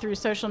out through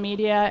social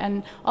media,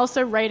 and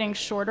also writing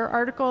shorter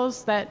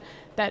articles that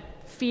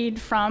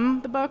feed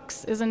from the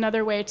books is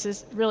another way to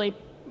really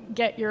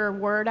get your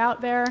word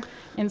out there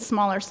in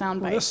smaller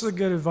sound bites. Well, this is a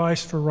good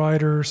advice for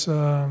writers,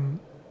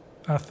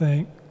 I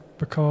think,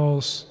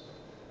 because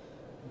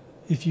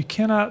if you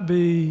cannot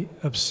be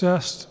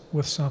obsessed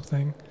with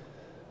something,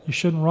 you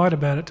shouldn't write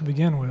about it to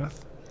begin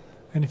with.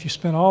 And if you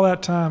spend all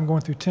that time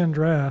going through 10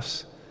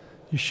 drafts,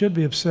 you should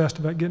be obsessed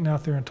about getting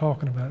out there and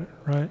talking about it,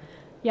 right?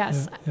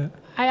 Yes. Yeah.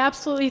 I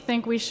absolutely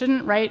think we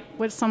shouldn't write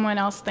what someone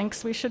else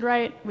thinks we should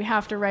write. We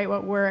have to write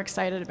what we're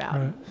excited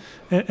about.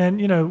 Right.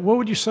 And what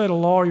would you say to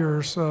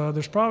lawyers?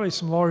 There's probably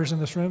some lawyers in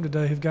this room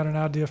today who've got an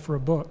idea for a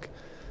book.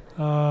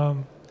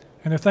 And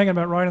they're thinking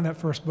about writing that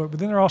first book, but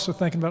then they're also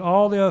thinking about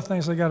all the other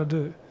things they got to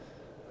do,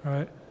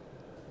 right?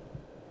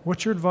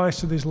 What's your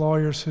advice to these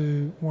lawyers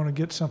who want to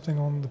get something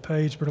on the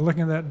page but are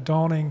looking at that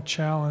daunting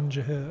challenge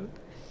ahead?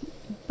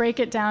 Break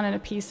it down into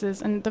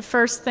pieces. And the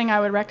first thing I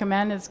would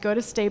recommend is go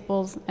to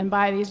Staples and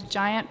buy these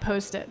giant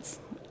Post-its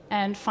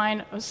and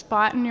find a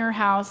spot in your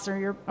house or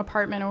your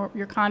apartment or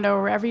your condo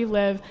or wherever you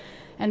live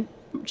and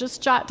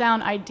just jot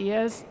down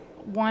ideas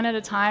one at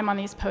a time on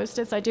these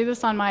Post-its. I do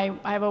this on I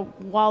have a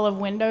wall of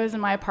windows in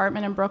my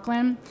apartment in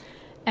Brooklyn.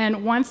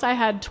 And once I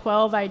had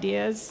 12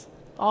 ideas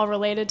all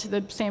related to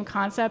the same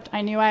concept,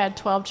 I knew I had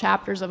 12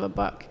 chapters of a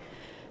book.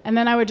 And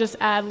then I would just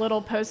add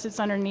little Post-its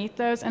underneath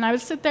those. And I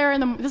would sit there,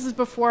 this is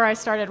before I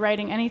started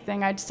writing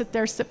anything. I'd sit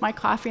there, sip my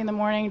coffee in the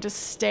morning, just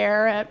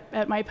stare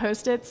at my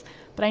Post-its.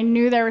 But I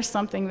knew there was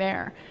something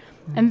there.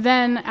 Mm-hmm. And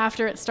then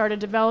after it started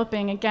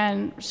developing,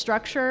 again,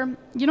 structure,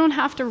 you don't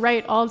have to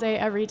write all day,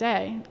 every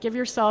day. Give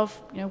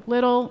yourself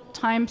little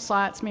time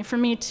slots. I mean, for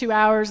me, 2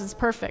 hours is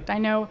perfect. I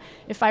know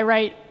if I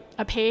write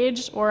a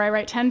page or I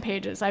write 10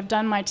 pages, I've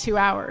done my 2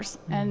 hours,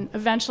 and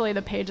eventually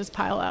the pages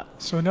pile up.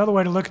 So another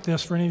way to look at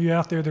this for any of you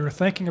out there that are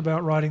thinking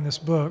about writing this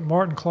book,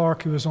 Martin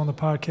Clark, who was on the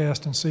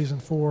podcast in season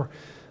 4,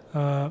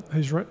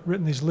 who's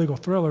written these legal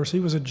thrillers, he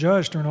was a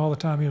judge during all the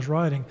time he was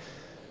writing,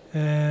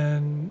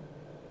 and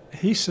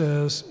he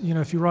says,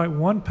 if you write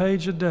 1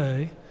 page a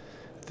day,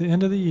 at the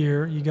end of the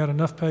year, you got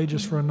enough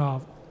pages for a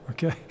novel,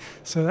 okay?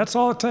 So that's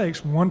all it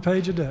takes, 1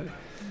 page a day.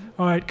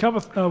 All right,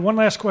 one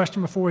last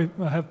question before we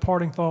have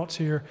parting thoughts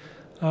here.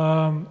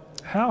 How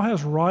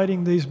has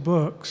writing these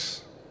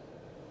books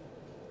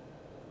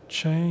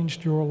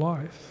changed your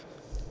life?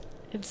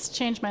 It's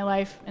changed my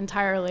life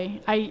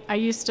entirely. I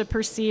used to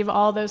perceive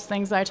all those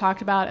things that I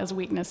talked about as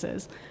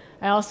weaknesses.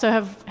 I also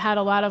have had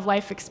a lot of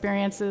life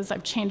experiences.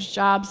 I've changed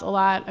jobs a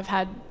lot. I've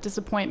had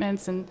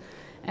disappointments and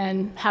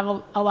have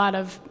a lot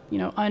of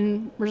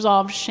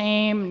unresolved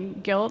shame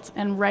and guilt.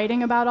 And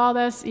writing about all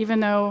this, even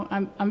though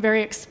I'm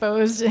very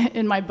exposed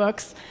in my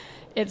books,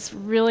 it's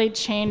really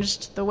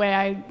changed the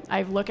way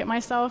I look at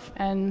myself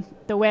and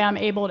the way I'm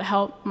able to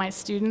help my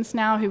students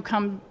now who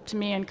come to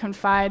me and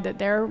confide that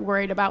they're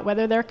worried about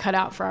whether they're cut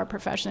out for our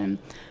profession.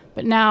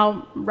 But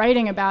now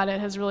writing about it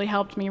has really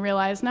helped me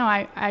realize, no,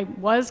 I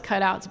was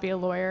cut out to be a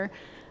lawyer.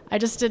 I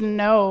just didn't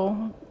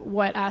know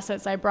what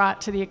assets I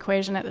brought to the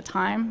equation at the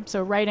time.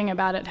 So writing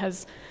about it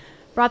has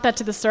brought that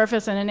to the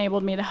surface and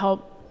enabled me to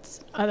help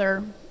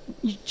other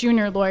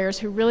junior lawyers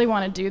who really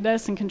want to do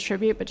this and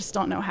contribute but just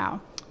don't know how.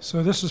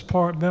 So this is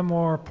part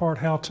memoir, part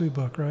how-to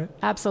book, right?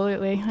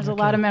 Absolutely. There's a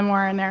lot of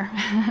memoir in there.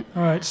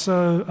 All right,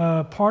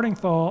 so parting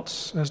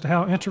thoughts as to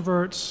how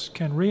introverts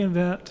can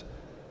reinvent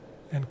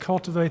and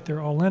cultivate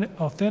their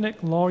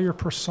authentic lawyer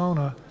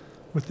persona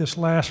with this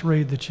last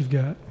read that you've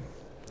got.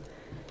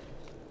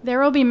 There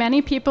will be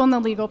many people in the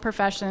legal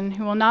profession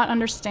who will not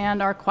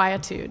understand our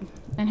quietude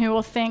and who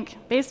will think,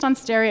 based on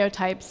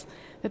stereotypes,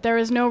 that there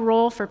is no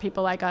role for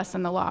people like us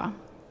in the law.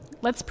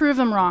 Let's prove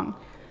them wrong.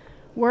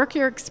 Work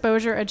your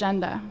exposure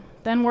agenda,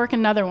 then work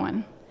another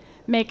one.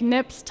 Make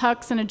nips,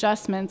 tucks, and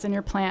adjustments in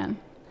your plan.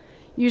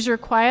 Use your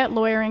quiet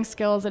lawyering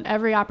skills at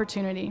every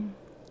opportunity.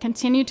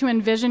 Continue to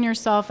envision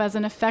yourself as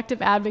an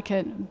effective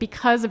advocate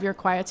because of your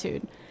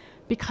quietude,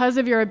 because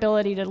of your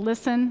ability to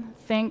listen,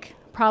 think,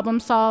 problem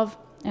solve,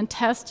 and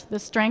test the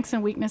strengths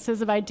and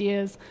weaknesses of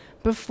ideas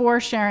before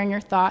sharing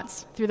your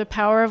thoughts through the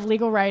power of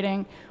legal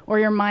writing or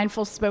your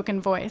mindful spoken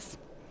voice.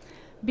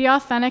 Be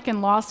authentic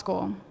in law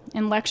school,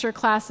 in lecture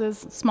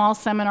classes, small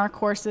seminar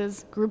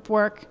courses, group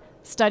work,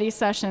 study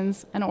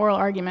sessions, and oral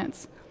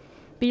arguments.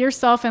 Be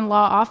yourself in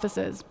law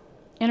offices,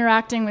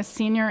 interacting with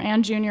senior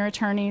and junior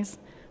attorneys,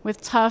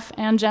 with tough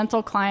and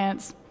gentle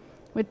clients,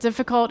 with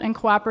difficult and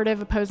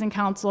cooperative opposing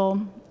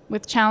counsel,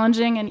 with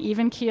challenging and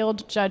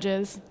even-keeled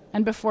judges,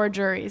 and before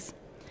juries.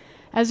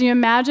 As you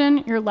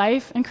imagine your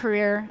life and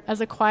career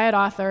as a quiet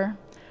author,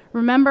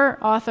 remember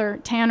author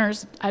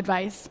Tanner's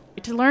advice.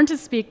 To learn to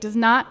speak does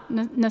not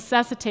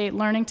necessitate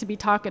learning to be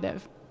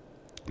talkative.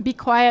 Be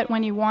quiet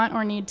when you want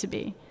or need to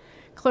be.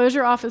 Close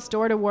your office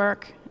door to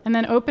work, and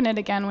then open it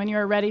again when you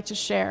are ready to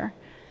share.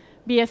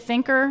 Be a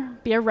thinker,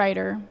 be a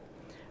writer.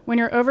 When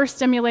you're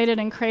overstimulated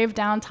and crave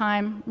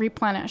downtime,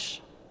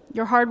 replenish.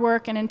 Your hard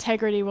work and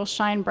integrity will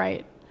shine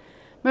bright.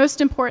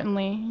 Most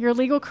importantly, your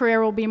legal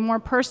career will be more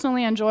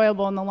personally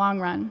enjoyable in the long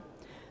run.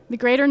 The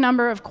greater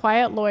number of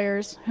quiet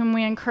lawyers whom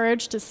we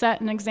encourage to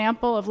set an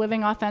example of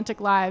living authentic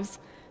lives,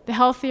 the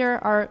healthier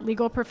our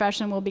legal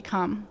profession will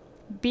become.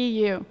 Be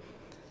you.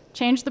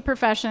 Change the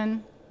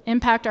profession,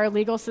 impact our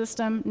legal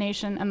system,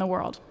 nation, and the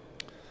world.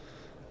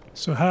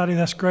 So Heidi,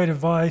 that's great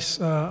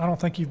advice. I don't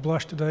think you've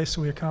blushed today,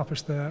 so we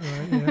accomplished that,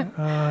 right?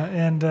 Yeah.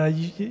 And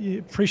you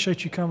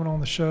appreciate you coming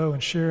on the show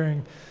and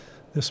sharing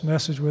this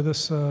message with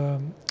us.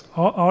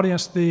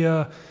 Audience,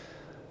 the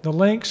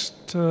links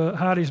to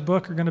Heidi's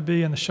book are going to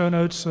be in the show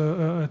notes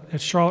at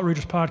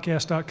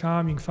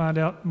charlottereaderspodcast.com. You can find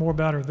out more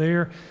about her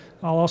there.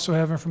 I'll also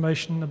have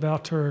information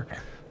about her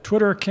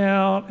Twitter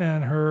account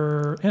and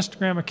her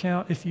Instagram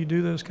account if you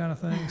do those kind of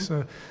things.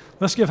 So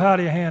let's give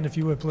Heidi a hand, if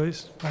you would,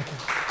 please. Thank you.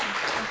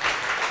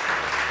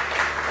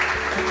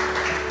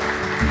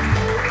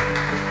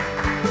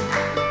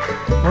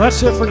 Well,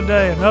 that's it for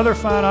today. Another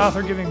fine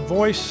author giving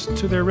voice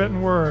to their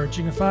written words.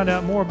 You can find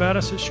out more about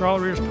us at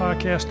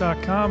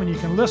charlottereaderspodcast.com, and you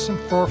can listen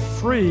for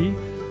free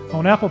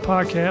on Apple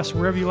Podcasts,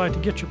 wherever you like to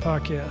get your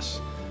podcasts.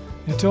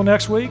 Until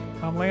next week,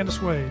 I'm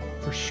Landis Wade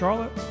for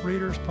Charlotte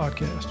Readers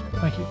Podcast.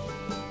 Thank you.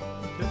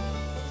 Good.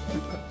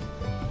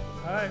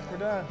 All right, we're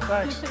done.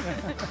 Thanks.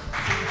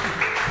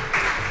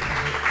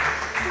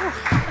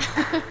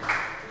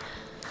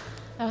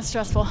 That was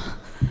stressful.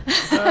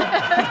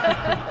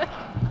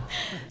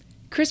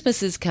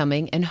 Christmas is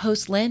coming, and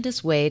host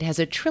Landis Wade has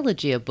a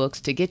trilogy of books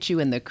to get you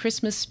in the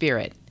Christmas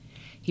spirit.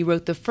 He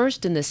wrote the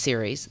first in the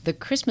series, The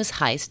Christmas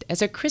Heist,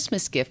 as a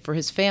Christmas gift for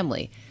his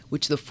family,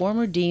 which the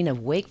former dean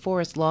of Wake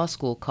Forest Law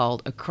School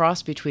called a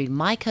cross between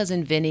My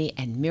Cousin Vinny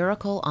and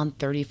Miracle on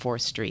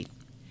 34th Street.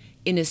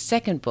 In his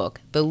second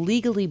book, The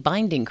Legally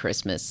Binding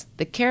Christmas,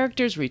 the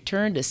characters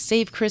return to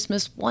save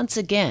Christmas once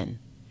again.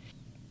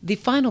 The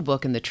final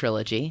book in the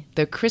trilogy,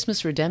 The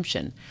Christmas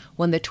Redemption,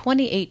 won the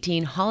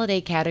 2018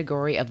 holiday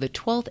category of the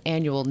 12th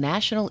Annual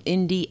National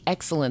Indie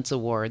Excellence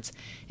Awards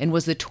and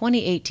was the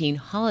 2018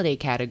 holiday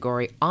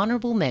category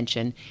honorable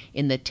mention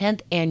in the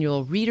 10th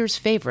Annual Reader's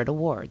Favorite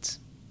Awards.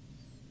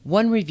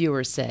 One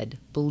reviewer said,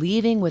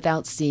 "Believing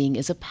without seeing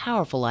is a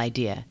powerful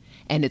idea,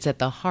 and it's at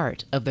the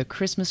heart of the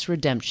Christmas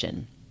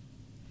Redemption."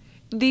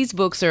 These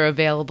books are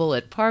available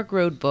at Park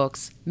Road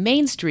Books,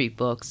 Main Street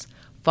Books,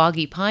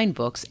 Foggy Pine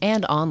Books,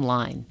 and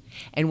online.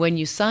 And when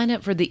you sign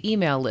up for the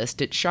email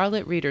list at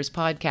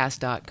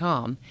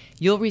charlottereaderspodcast.com,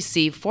 you'll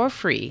receive for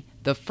free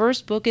the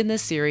first book in the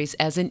series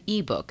as an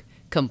ebook,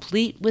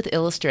 complete with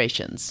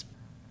illustrations.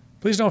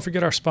 Please don't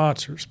forget our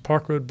sponsors,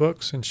 Park Road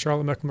Books and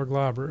Charlotte Mecklenburg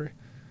Library.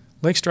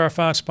 Links to our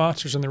fine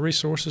sponsors and their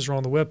resources are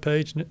on the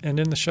webpage and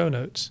in the show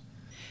notes.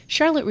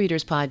 Charlotte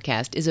Readers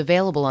Podcast is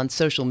available on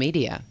social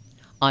media.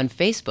 On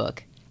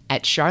Facebook,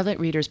 at Charlotte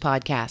Readers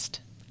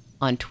Podcast.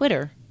 On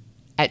Twitter,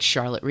 at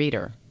Charlotte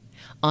Reader.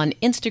 On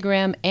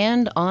Instagram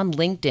and on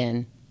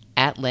LinkedIn,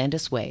 at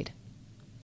Landis Wade.